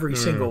 Every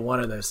single one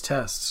of those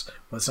tests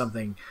was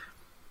something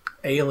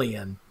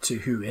alien to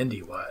who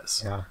Indy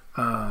was.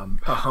 A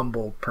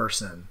humble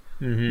person.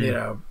 You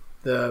know,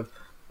 the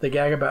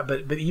gag about,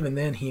 but even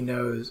then he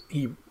knows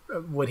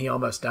when he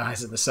almost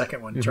dies in the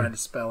second one trying to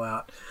spell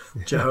out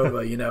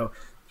Jehovah, you know,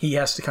 he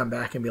has to come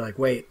back and be like,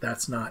 wait,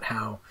 that's not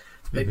how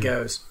it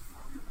goes.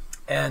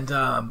 And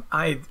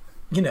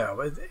you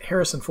know,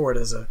 Harrison Ford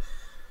is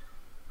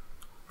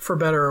for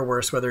better or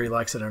worse, whether he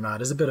likes it or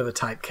not, is a bit of a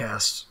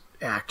typecast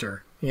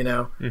actor, you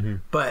know,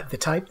 but the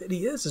type that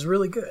he is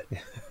really good,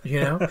 you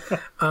know?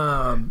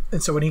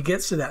 And so when he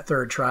gets to that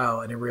third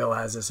trial and he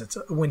realizes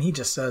when he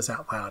just says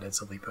out loud,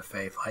 it's a leap of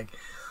faith, like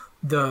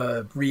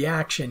the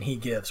reaction he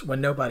gives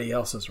when nobody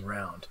else is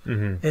around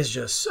is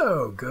just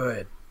so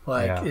good.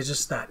 Like it's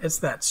just it's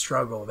that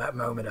struggle, that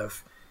moment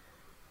of,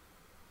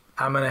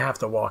 I'm going to have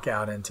to walk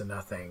out into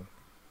nothing,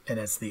 and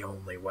it's the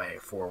only way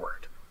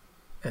forward.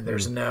 And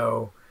there's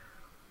no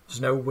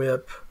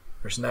whip.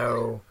 There's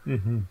no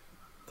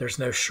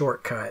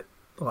shortcut.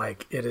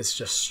 Like, it is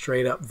just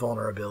straight up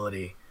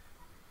vulnerability.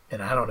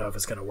 And I don't know if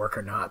it's going to work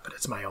or not, but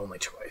it's my only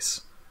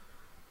choice.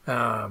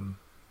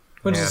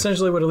 Which is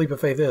essentially what a leap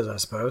of faith is, I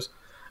suppose.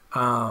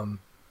 But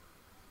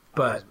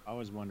I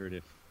always wondered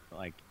if,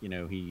 like, you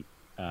know, he,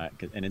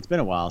 and it's been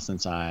a while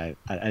since I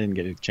didn't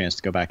get a chance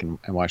to go back and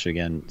watch it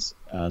again.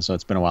 So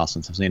it's been a while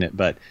since I've seen it.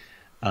 But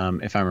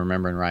if I'm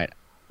remembering right,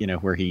 you know,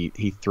 where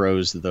he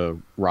throws the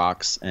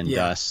rocks and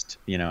dust,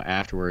 you know,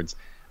 afterwards,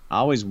 I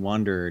always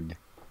wondered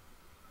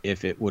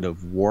if it would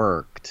have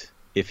worked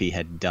if he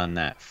had done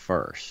that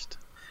first.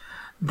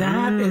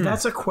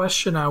 That's a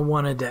question I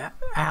wanted to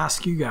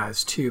ask you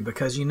guys too,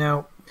 because, you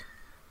know,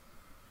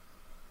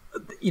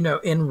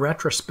 in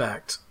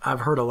retrospect,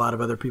 I've heard a lot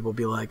of other people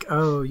be like,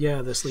 oh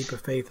yeah, this leap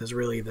of faith is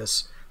really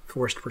this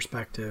forced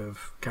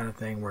perspective kind of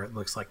thing where it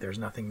looks like there's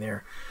nothing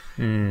there.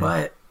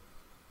 But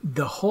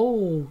the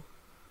whole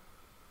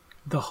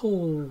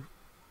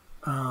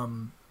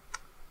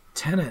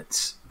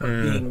tenets of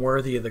being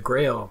worthy of the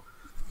Grail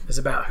is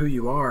about who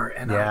you are,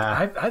 and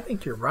I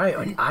think you're right.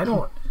 Like,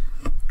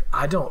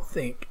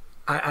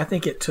 I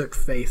think it took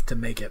faith to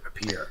make it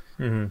appear.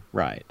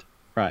 Right.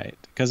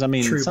 Because I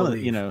mean, some of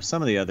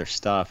the other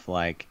stuff,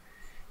 like,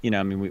 you know,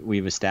 I mean,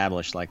 we've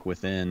established, like,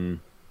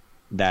 within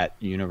that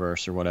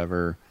universe or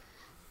whatever,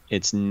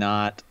 it's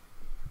not.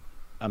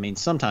 I mean,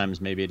 sometimes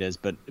maybe it is,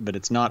 but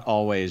it's not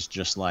always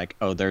just like,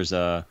 oh, there's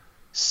a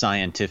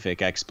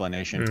scientific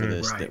explanation for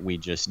this that we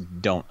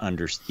just don't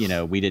understand. You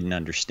know, we didn't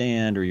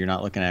understand, or you're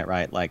not looking at it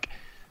right. Like,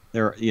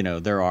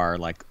 there are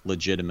like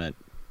legitimate.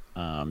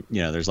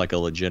 There's like a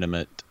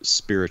legitimate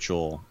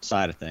spiritual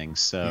side of things.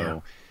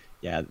 So,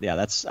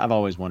 that's, I've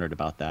always wondered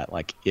about that.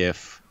 Like,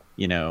 if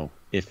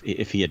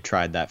he had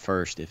tried that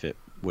first, if it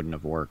wouldn't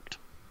have worked.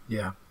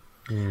 Yeah.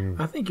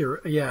 I think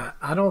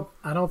I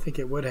don't think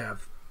it would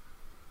have.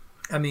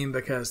 I mean,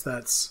 because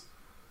that's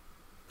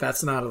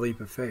not a leap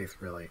of faith,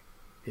 really.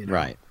 You know,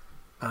 right.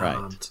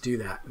 To do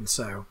that. And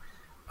so,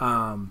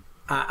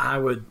 I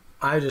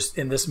just,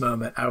 in this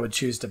moment, I would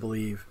choose to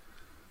believe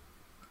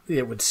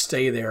it would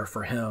stay there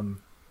for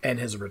him and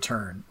his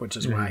return, which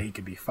is why he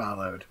could be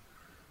followed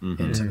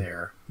into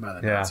there by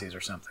the Nazis or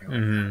something like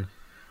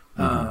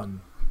that.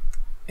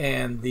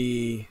 And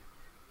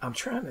I'm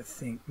trying to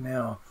think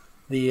now,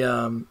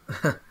 the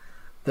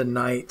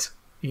night,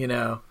 you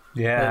know,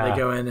 they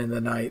go in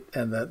the night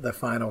and the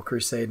final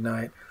Crusade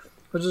night,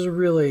 which is a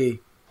really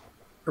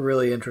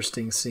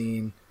interesting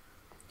scene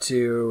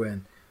too.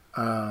 And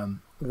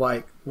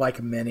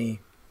like many,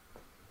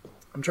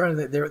 I'm trying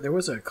to think, there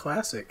was a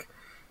classic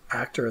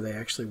actor they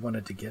actually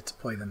wanted to get to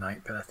play the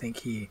Knight, but I think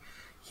he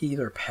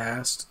either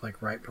passed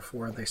like right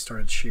before they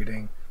started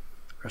shooting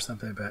or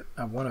something. But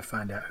I want to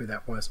find out who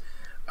that was.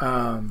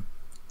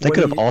 They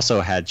could have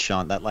also had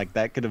Sean.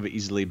 That could have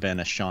easily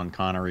been a Sean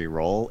Connery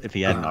role if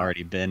he hadn't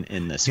already been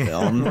in this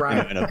film.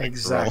 Right,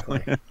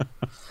 exactly.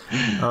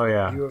 Oh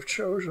yeah, you have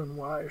chosen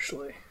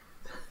wisely.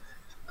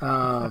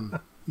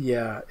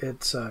 Yeah,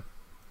 it's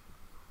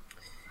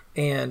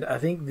and I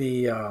think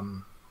the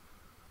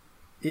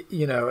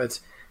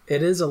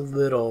it is a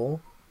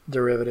little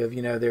derivative,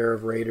 there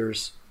of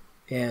Raiders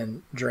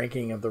and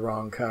drinking of the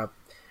wrong cup.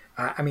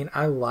 I mean,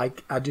 I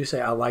like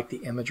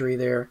the imagery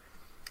there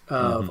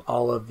of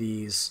all of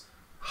these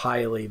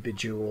highly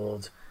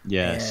bejeweled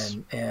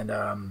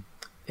and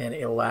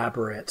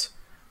elaborate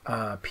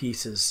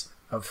pieces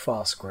of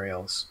false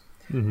grails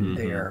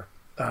there,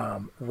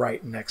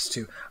 right next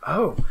to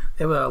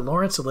it was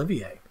Laurence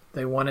Olivier.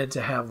 They wanted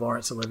to have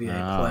Laurence Olivier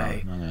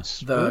play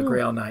the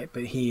Grail Knight,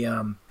 but he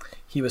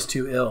was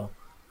too ill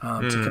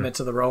to commit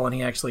to the role, and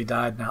he actually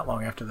died not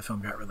long after the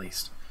film got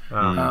released.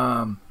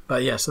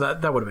 But yeah, so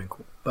that would have been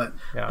cool. But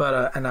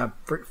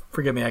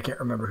forgive me, I can't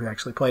remember who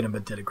actually played him,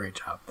 but did a great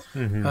job.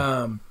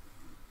 I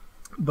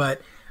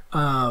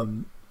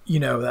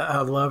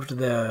loved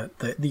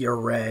the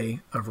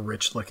array of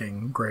rich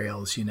looking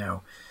grails,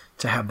 to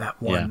have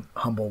that one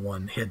humble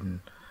one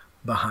hidden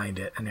behind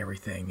it and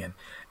everything.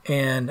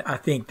 And I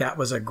think that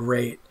was a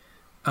great,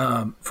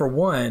 for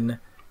one,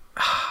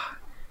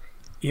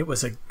 it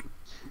was a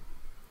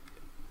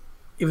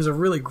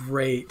really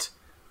great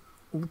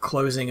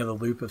closing of the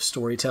loop of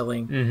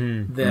storytelling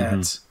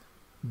that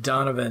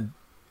Donovan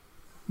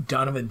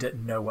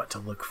didn't know what to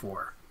look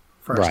for.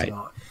 First of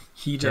all,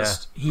 he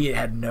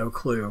had no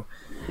clue,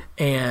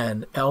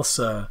 and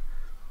Elsa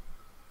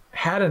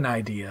had an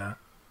idea,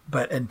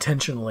 but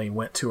intentionally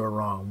went to a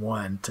wrong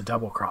one to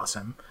double cross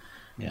him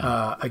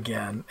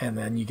again, and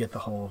then you get the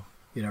whole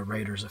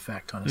Raiders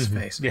effect on his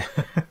face.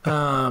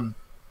 And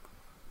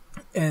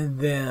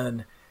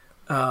then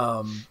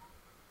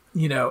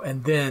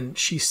and then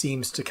she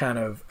seems to kind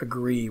of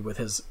agree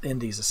with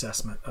Indy's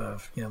assessment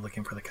of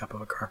looking for the cup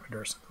of a carpenter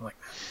or something like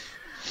that.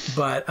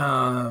 But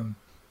the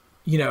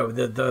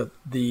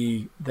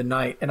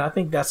Knight, and I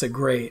think that's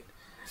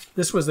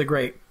this was the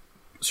great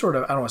sort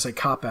of, I don't want to say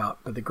cop out,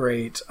 but the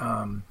great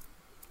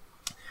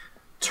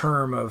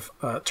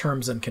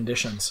terms and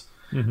conditions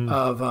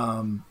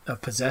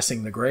of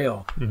possessing the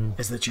Grail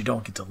is that you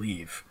don't get to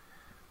leave.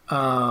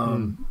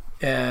 And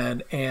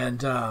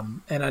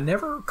I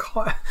never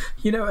caught,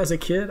 as a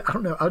kid, I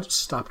don't know, I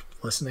just stopped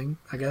listening,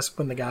 I guess,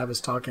 when the guy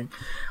was talking.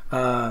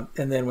 And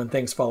then when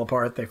things fall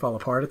apart, they fall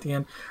apart at the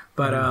end.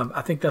 But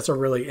I think that's a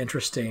really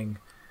interesting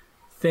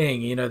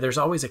thing. There's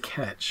always a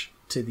catch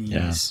to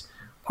these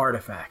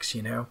artifacts,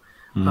 the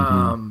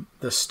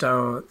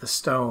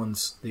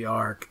stones, the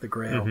Ark, the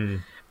Grail.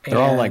 They're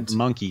all like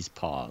monkey's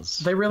paws.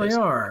 They really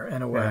basically. are,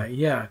 in a way,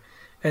 yeah.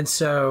 And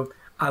so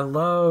I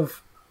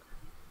love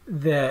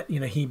that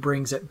he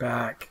brings it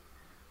back,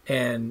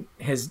 and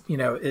his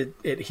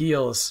it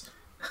heals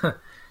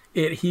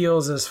it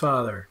heals his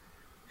father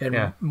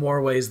in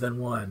more ways than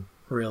one,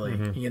 really.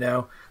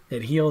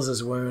 It heals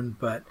his wound,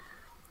 but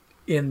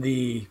in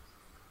the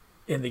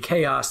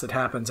chaos that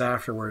happens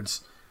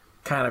afterwards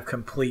kind of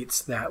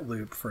completes that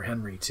loop for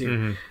Henry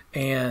too.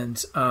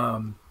 And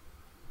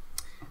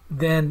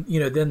then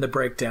the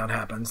breakdown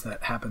happens.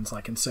 That happens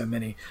like in so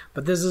many,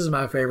 but this is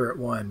my favorite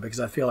one because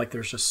I feel like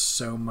there's just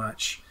so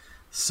much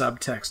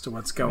subtext to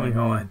what's going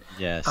on.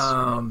 Yes.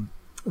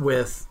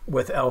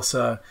 With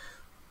Elsa,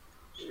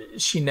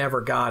 she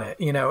never got it,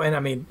 and I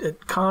mean,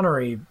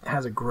 Connery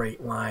has a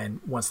great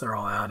line once they're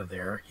all out of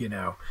there,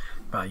 about,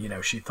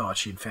 she thought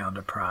she'd found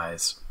a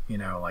prize,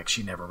 like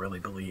she never really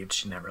believed,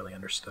 she never really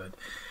understood.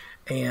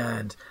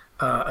 And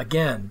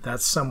again,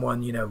 that's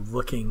someone,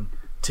 looking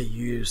to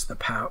use the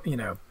power,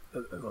 the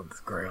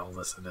Grail,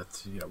 listen,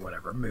 it's,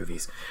 whatever,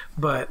 movies,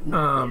 but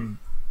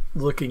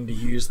looking to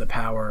use the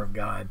power of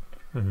God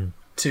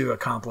to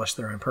accomplish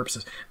their own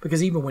purposes.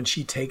 Because even when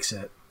she takes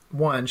it,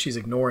 one, she's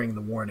ignoring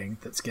the warning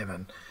that's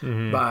given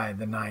by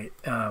the Knight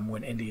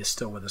when Indy is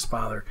still with his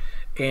father,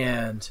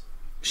 and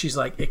she's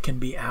like, it can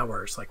be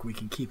ours, like we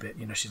can keep it.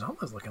 She's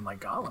almost looking like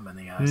Gollum in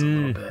the eyes a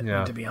little bit.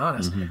 And to be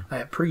honest,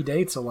 it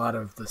predates a lot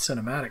of the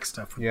cinematic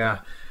stuff with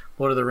the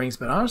Lord of the Rings,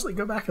 but honestly,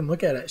 go back and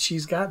look at it.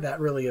 She's got that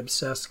really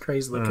obsessed,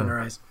 crazy look in her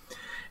eyes,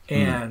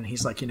 and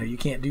he's like, you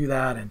can't do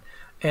that.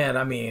 And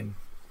I mean,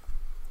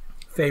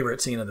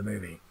 favorite scene of the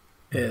movie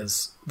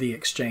is the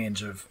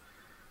exchange of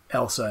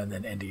Elsa and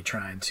then Indy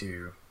trying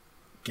to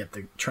get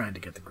the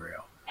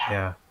Grail.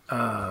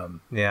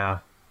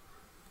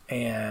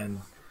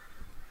 And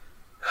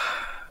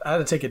I had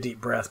to take a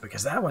deep breath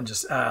because that one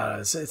just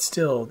it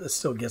still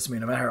gets me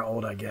no matter how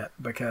old I get,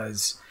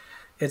 because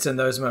it's in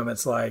those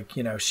moments like,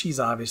 she's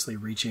obviously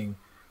reaching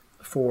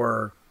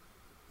for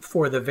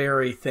the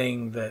very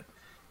thing that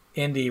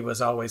Indy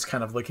was always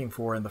kind of looking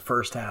for in the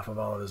first half of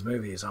all of his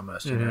movies,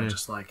 almost,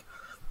 just like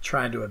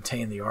trying to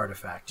obtain the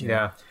artifact.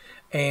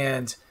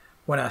 And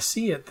when I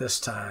see it this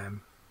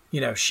time,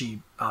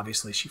 she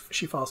obviously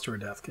she falls to her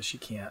death because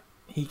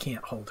he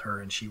can't hold her,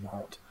 and she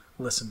won't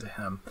listen to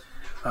him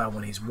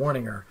when he's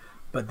warning her.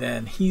 But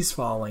then he's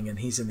falling, and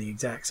he's in the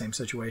exact same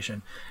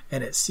situation,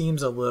 and it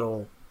seems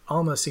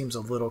almost seems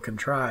a little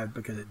contrived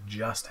because it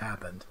just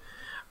happened.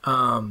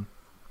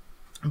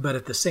 But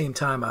at the same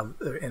time,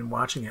 in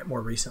watching it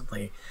more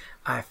recently,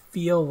 I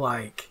feel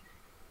like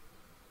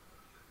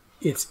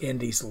it's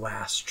Indy's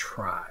last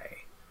try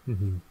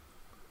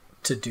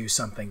to do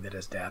something that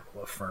his dad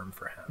will affirm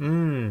for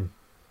him.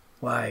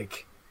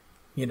 Like,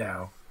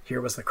 here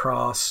was the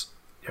cross.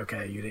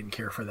 Okay, you didn't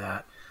care for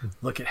that.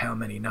 Look at how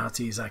many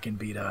Nazis I can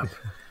beat up.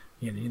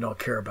 You don't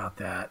care about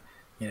that.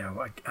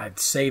 I'd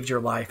saved your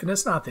life. And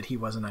it's not that he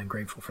wasn't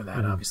ungrateful for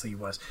that. Obviously he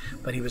was.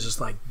 But he was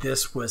just like,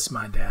 this was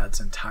my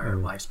dad's entire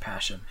life's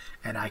passion,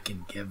 and I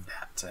can give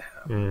that to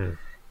him.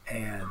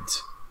 And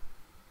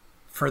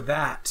for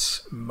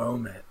that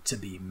moment to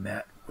be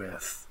met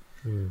with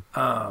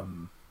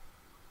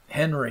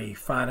Henry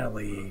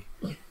finally...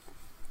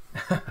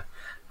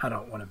 I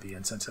don't want to be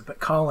insensitive, but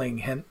calling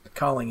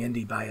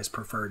Indy by his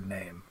preferred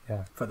name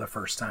for the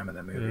first time in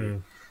the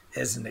movie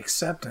is an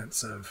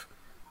acceptance of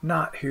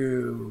not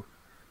who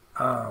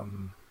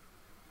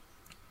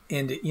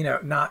Indy,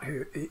 not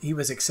who he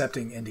was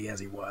accepting Indy as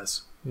he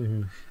was,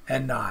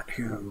 and not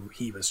who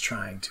he was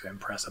trying to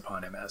impress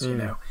upon him as,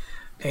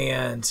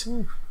 and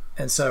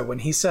so when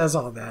he says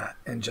all that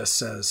and just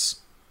says,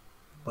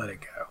 "Let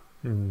it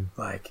go,"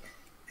 like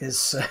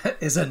is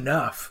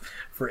enough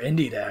for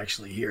Indy to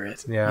actually hear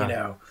it,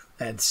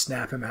 and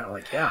snap him out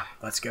like, yeah,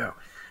 let's go.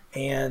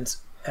 And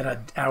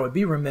I would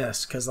be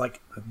remiss because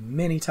like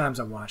many times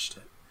I watched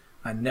it,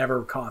 I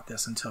never caught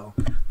this until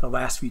the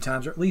last few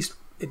times, or at least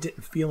it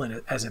didn't feel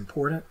as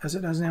important as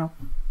it does now,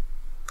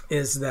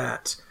 is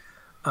that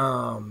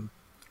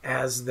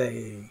as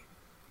they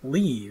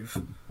leave,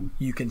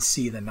 you can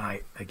see the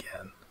night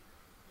again,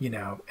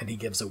 and he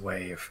gives a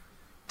wave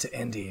to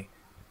Indy,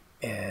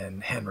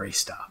 and Henry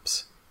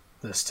stops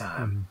this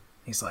time.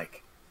 He's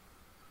like,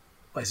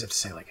 as if to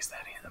say, like, is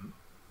that him?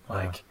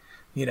 Like,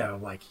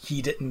 like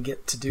he didn't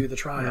get to do the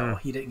trial.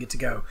 He didn't get to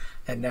go.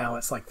 And now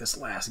it's like this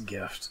last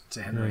gift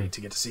to Henry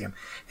to get to see him.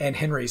 And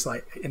Henry's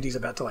like, Indy's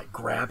about to like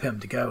grab him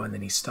to go. And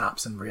then he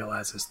stops and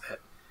realizes that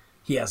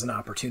he has an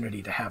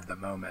opportunity to have the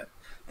moment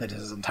that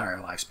his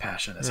entire life's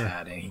passion has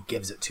had. And he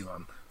gives it to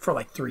him for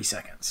like 3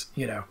 seconds,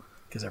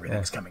 because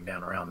everything's coming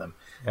down around them.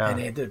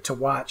 And to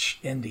watch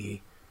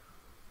Indy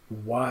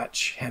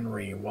watch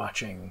Henry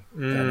watching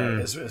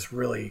is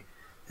really,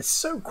 it's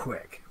so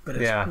quick, but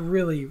it's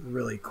really,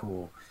 really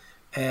cool.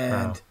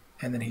 And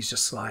then he's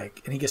just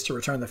like, and he gets to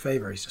return the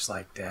favor. He's just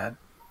like, Dad,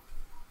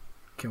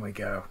 can we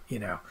go?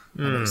 And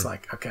he's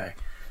like, okay.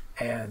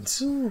 And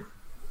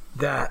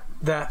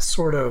that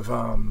sort of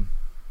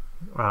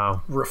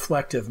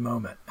reflective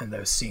moment in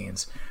those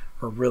scenes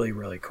are really,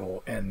 really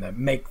cool, and that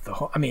make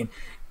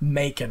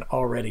an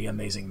already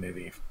amazing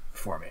movie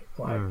for me.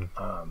 Like,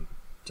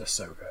 just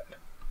so good.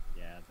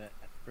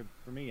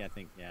 For me, I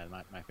think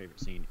my favorite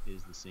scene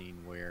is the scene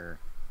where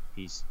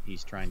he's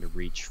trying to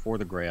reach for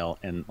the Grail,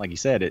 and like you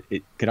said,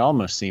 it could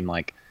almost seem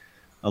like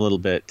a little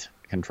bit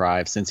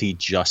contrived since he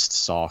just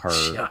saw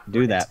her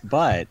do that.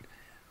 But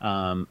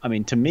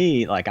to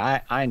me, like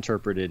I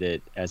interpreted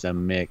it as a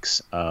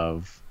mix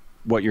of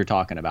what you're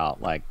talking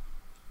about, like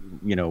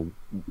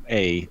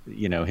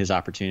his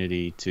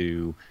opportunity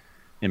to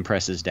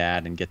impress his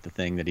dad and get the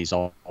thing that he's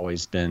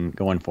always been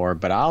going for.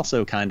 But I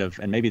also kind of,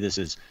 and maybe this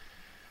is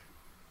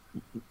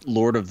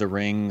Lord of the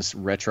Rings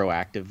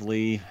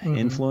retroactively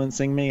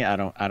influencing me. I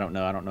don't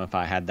know. I don't know if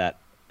I had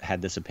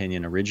this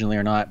opinion originally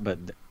or not, but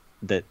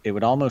that it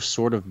would almost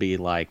sort of be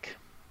like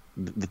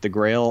that the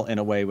Grail in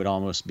a way would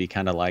almost be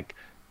kind of like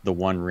the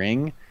One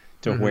Ring,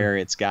 to where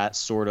it's got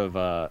sort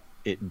of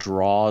it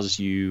draws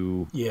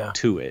you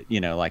to it,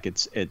 like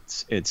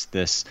it's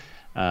this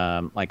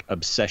like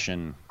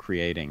obsession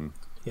creating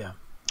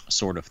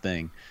sort of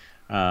thing.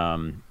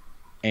 So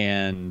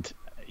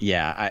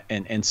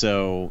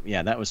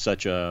that was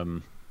such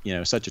a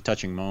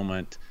touching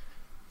moment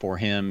for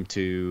him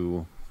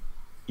to,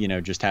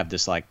 just have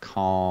this like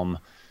calm,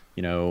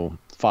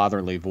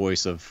 fatherly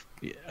voice of,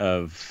 like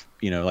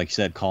you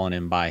said, calling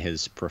him by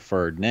his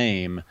preferred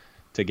name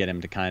to get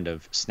him to kind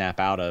of snap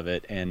out of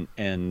it,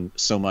 and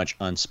so much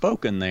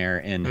unspoken there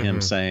in him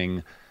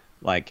saying,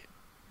 like,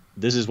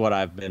 this is what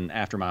I've been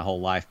after my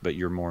whole life, but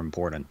you're more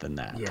important than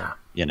that.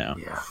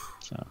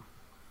 So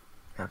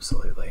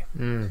absolutely.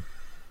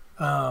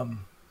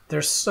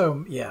 There's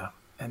so,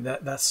 and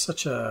that's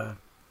such a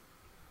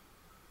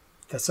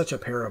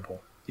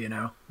parable,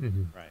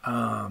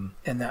 right.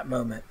 In that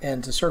moment.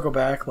 And to circle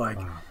back, like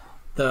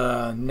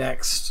the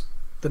next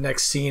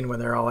scene when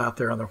they're all out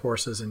there on their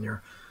horses and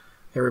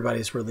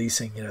everybody's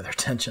releasing, their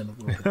tension a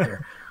little bit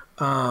there.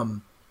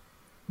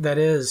 That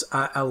is,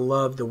 I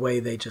love the way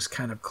they just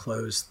kind of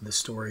close the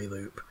story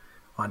loop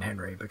on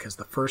Henry, because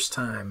the first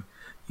time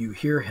you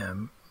hear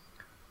him,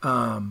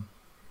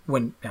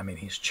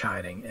 he's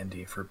chiding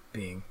Indy for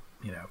being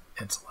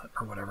insolent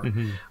or whatever.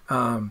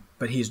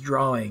 But he's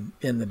drawing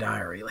in the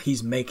diary.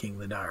 He's making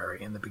the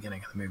diary in the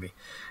beginning of the movie.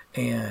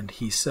 And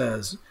he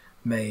says,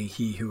 "May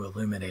he who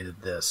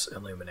illuminated this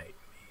illuminate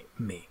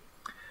me."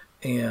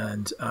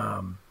 And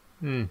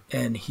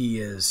and he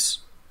is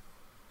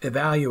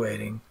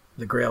evaluating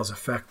the Grail's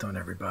effect on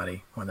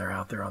everybody when they're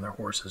out there on their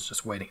horses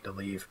just waiting to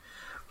leave.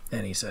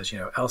 And he says,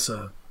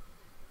 Elsa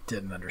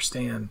didn't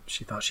understand.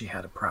 She thought she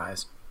had a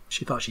prize.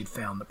 She thought she'd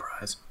found the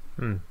prize.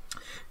 And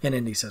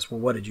Indy says, "Well,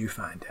 what did you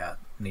find, Dad?"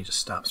 And he just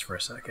stops for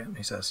a second. And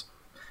he says,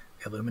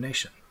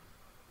 "Illumination."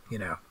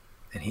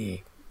 And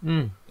he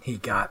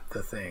got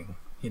the thing.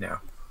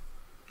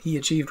 He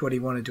achieved what he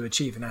wanted to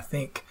achieve. And I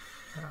think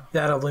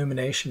that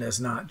illumination is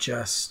not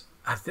just.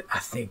 I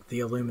think the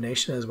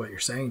illumination is what you're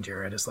saying,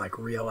 Jared. Is like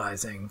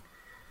realizing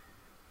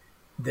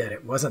that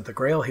it wasn't the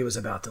Grail he was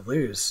about to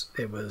lose.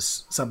 It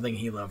was something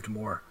he loved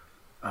more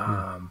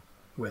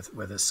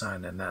with his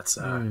son, and that's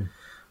I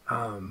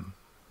don't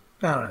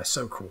know,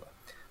 so cool.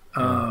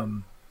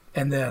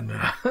 And then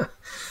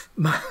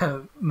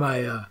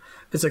my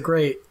it's a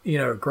great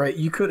great.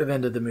 You could have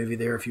ended the movie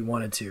there if you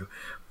wanted to,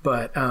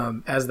 but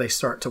as they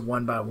start to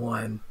one by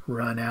one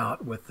run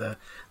out with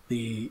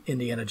the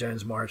Indiana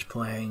Jones March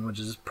playing, which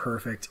is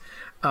perfect.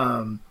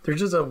 There's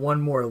just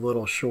one more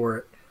little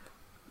short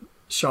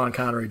Sean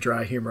Connery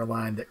dry humor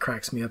line that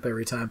cracks me up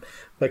every time,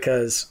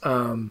 because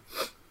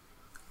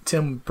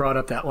Tim brought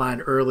up that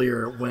line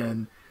earlier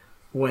when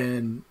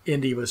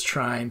Indy was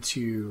trying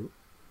to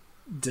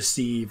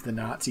deceive the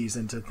Nazis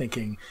into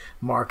thinking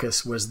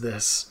Marcus was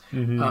this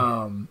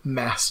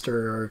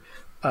master,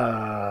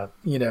 a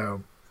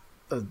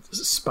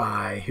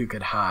spy who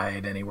could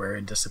hide anywhere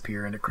and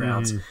disappear into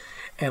crowds.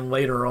 And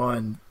later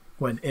on,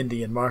 when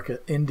Indy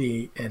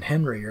and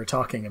Henry are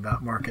talking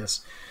about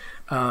Marcus,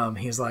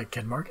 he's like,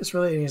 "Can Marcus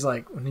really?" And he's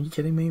like, "Are you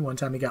kidding me? One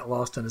time he got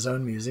lost in his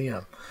own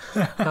museum."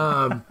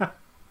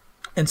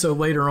 And so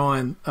later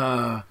on,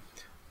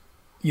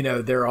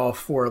 they're all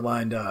four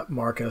lined up,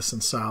 Marcus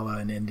and Sala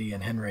and Indy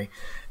and Henry.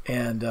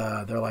 And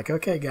they're like,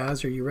 "Okay,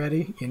 guys, are you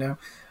ready?"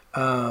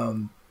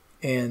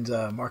 And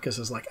Marcus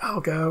is like,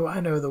 "I'll go. I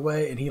know the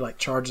way." And he like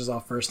charges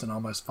off first and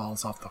almost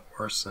falls off the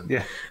horse.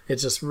 And it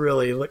just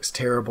really looks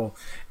terrible.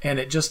 And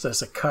it just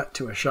does a cut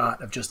to a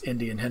shot of just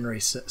Indy and Henry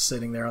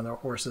sitting there on their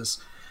horses,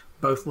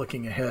 both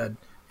looking ahead.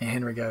 And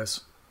Henry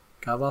goes,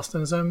 "Got lost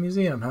in his own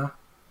museum, huh?"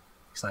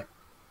 He's like,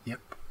 "Yep."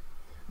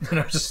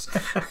 Just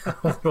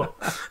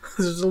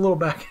there's a little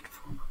back and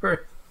forth.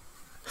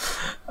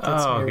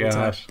 Oh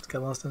gosh,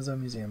 got lost in his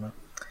own museum, huh?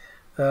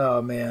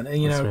 Oh man.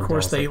 And of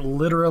course they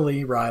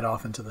literally ride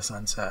off into the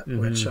sunset,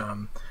 which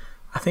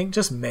I think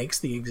just makes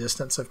the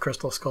existence of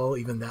Crystal Skull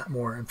even that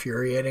more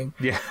infuriating.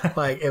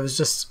 Like it was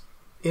just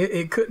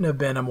it couldn't have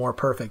been a more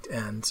perfect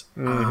end.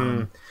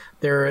 I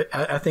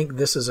think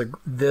this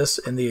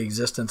and the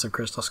existence of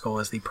Crystal Skull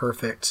is the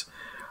perfect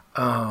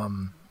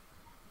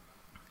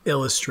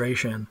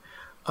illustration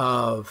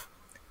of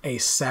a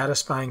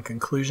satisfying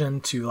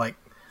conclusion to, like,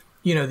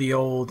 the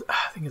old,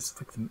 I think it's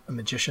like the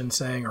magician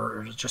saying,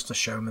 or just a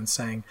showman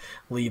saying,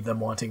 "Leave them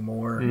wanting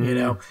more."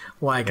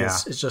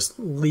 It's just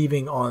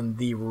leaving on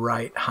the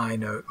right high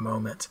note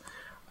moment.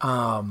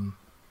 And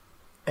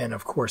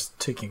of course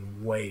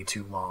taking way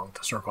too long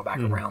to circle back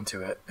around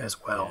to it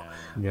as well.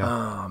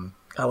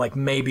 Like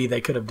maybe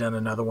they could have done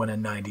another one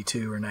in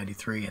 92 or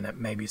 93 and it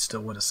maybe still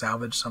would have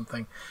salvaged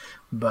something,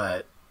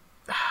 but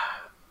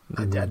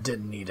I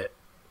didn't need it.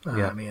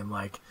 I mean,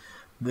 like,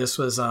 this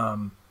was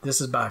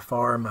this is by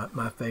far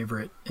my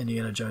favorite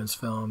Indiana Jones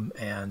film,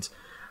 and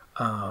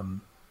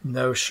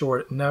just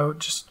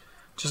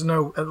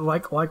no,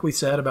 like we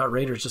said about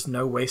Raiders, just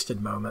no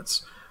wasted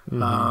moments.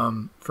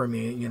 For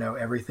me,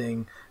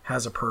 everything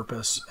has a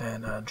purpose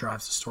and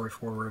drives the story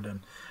forward,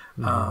 and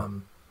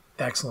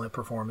excellent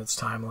performance,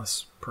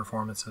 timeless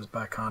performances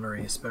by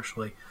Connery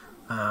especially,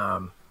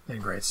 and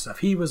great stuff.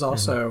 He was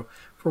also,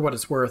 for what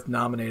it's worth,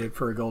 nominated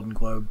for a Golden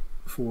Globe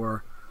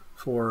for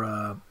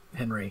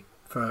Henry,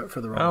 for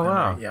the role of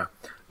Henry. Wow.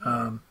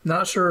 Yeah.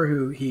 Not sure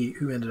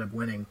who ended up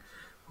winning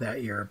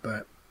that year,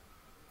 but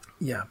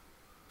yeah,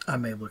 I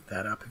may look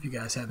that up if you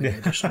guys have any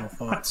additional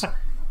thoughts.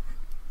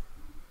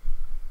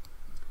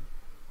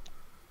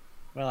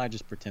 Well, I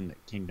just pretend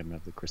that Kingdom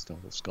of the Crystal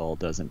Skull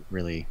doesn't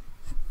really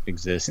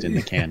exist in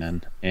the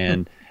canon,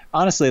 and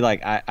honestly,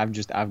 like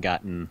I've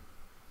gotten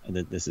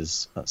that this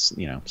is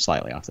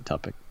slightly off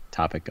the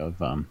topic of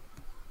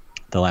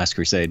The Last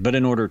Crusade, but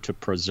in order to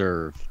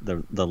preserve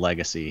the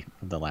legacy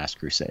of The Last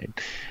Crusade,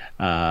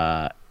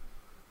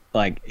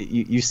 like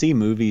you see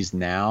movies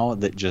now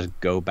that just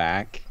go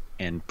back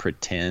and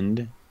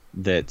pretend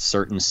that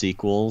certain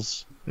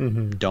sequels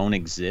don't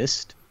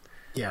exist.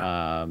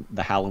 The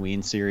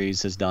Halloween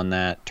series has done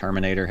that.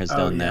 Terminator has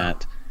done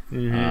that.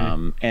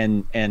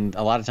 And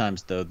a lot of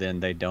times though, then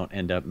they don't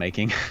end up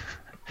making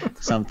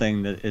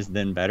something that is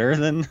then better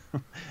than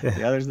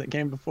the others that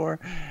came before.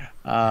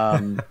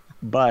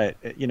 But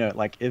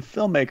like if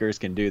filmmakers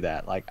can do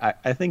that, like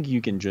I think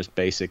you can just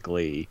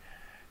basically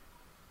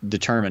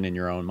determine in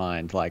your own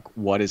mind like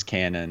what is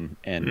canon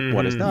and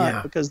what is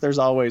not, because there's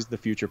always the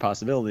future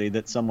possibility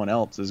that someone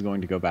else is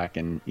going to go back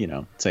and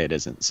say it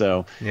isn't.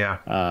 So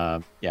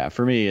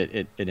for me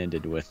it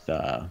ended with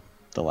The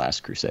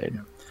Last Crusade.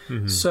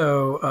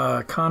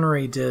 So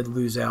Connery did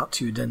lose out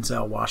to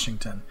Denzel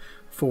Washington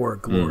for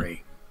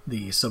Glory,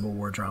 the Civil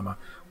War drama,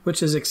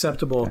 which is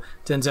acceptable.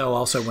 Denzel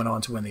also went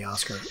on to win the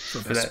Oscar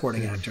for Best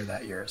Supporting Actor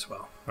that year as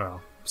well.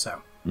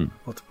 So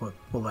we'll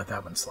let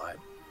that one slide.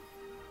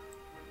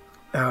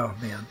 Oh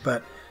man,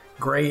 but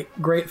great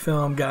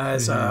film,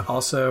 guys.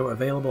 Also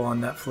available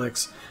on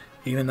Netflix.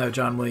 Even though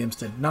John Williams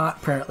did not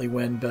apparently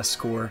win Best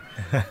Score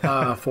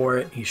for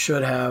it, he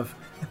should have.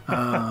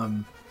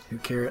 Who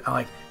cares?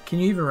 Can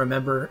you even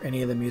remember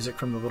any of the music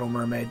from The Little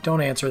Mermaid?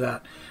 Don't answer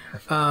that.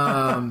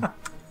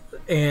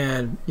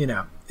 And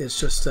it's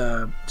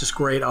just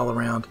great all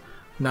around.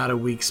 Not a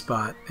weak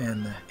spot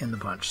in the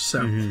bunch.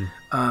 So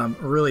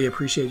really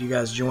appreciate you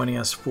guys joining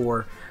us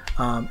for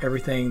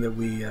everything that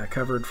we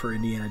covered for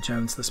Indiana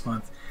Jones this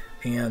month.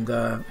 And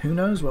who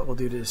knows what we'll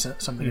do to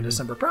something in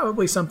December.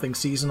 Probably something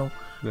seasonal,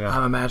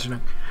 I'm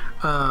imagining.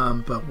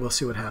 But we'll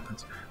see what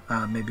happens.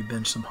 Maybe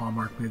binge some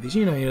Hallmark movies.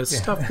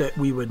 Stuff that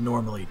we would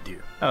normally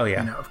do. Oh,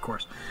 yeah. Of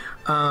course.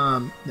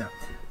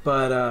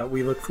 But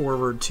we look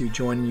forward to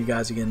joining you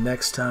guys again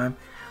next time.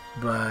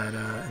 But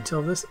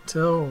until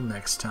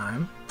next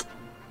time,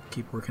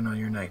 keep working on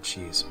your night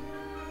cheese.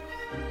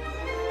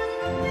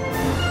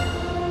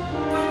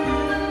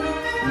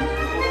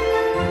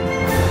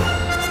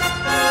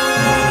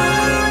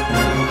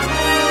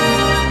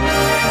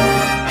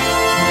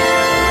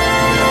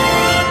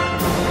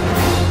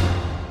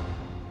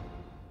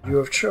 You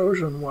have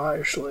chosen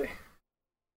wisely.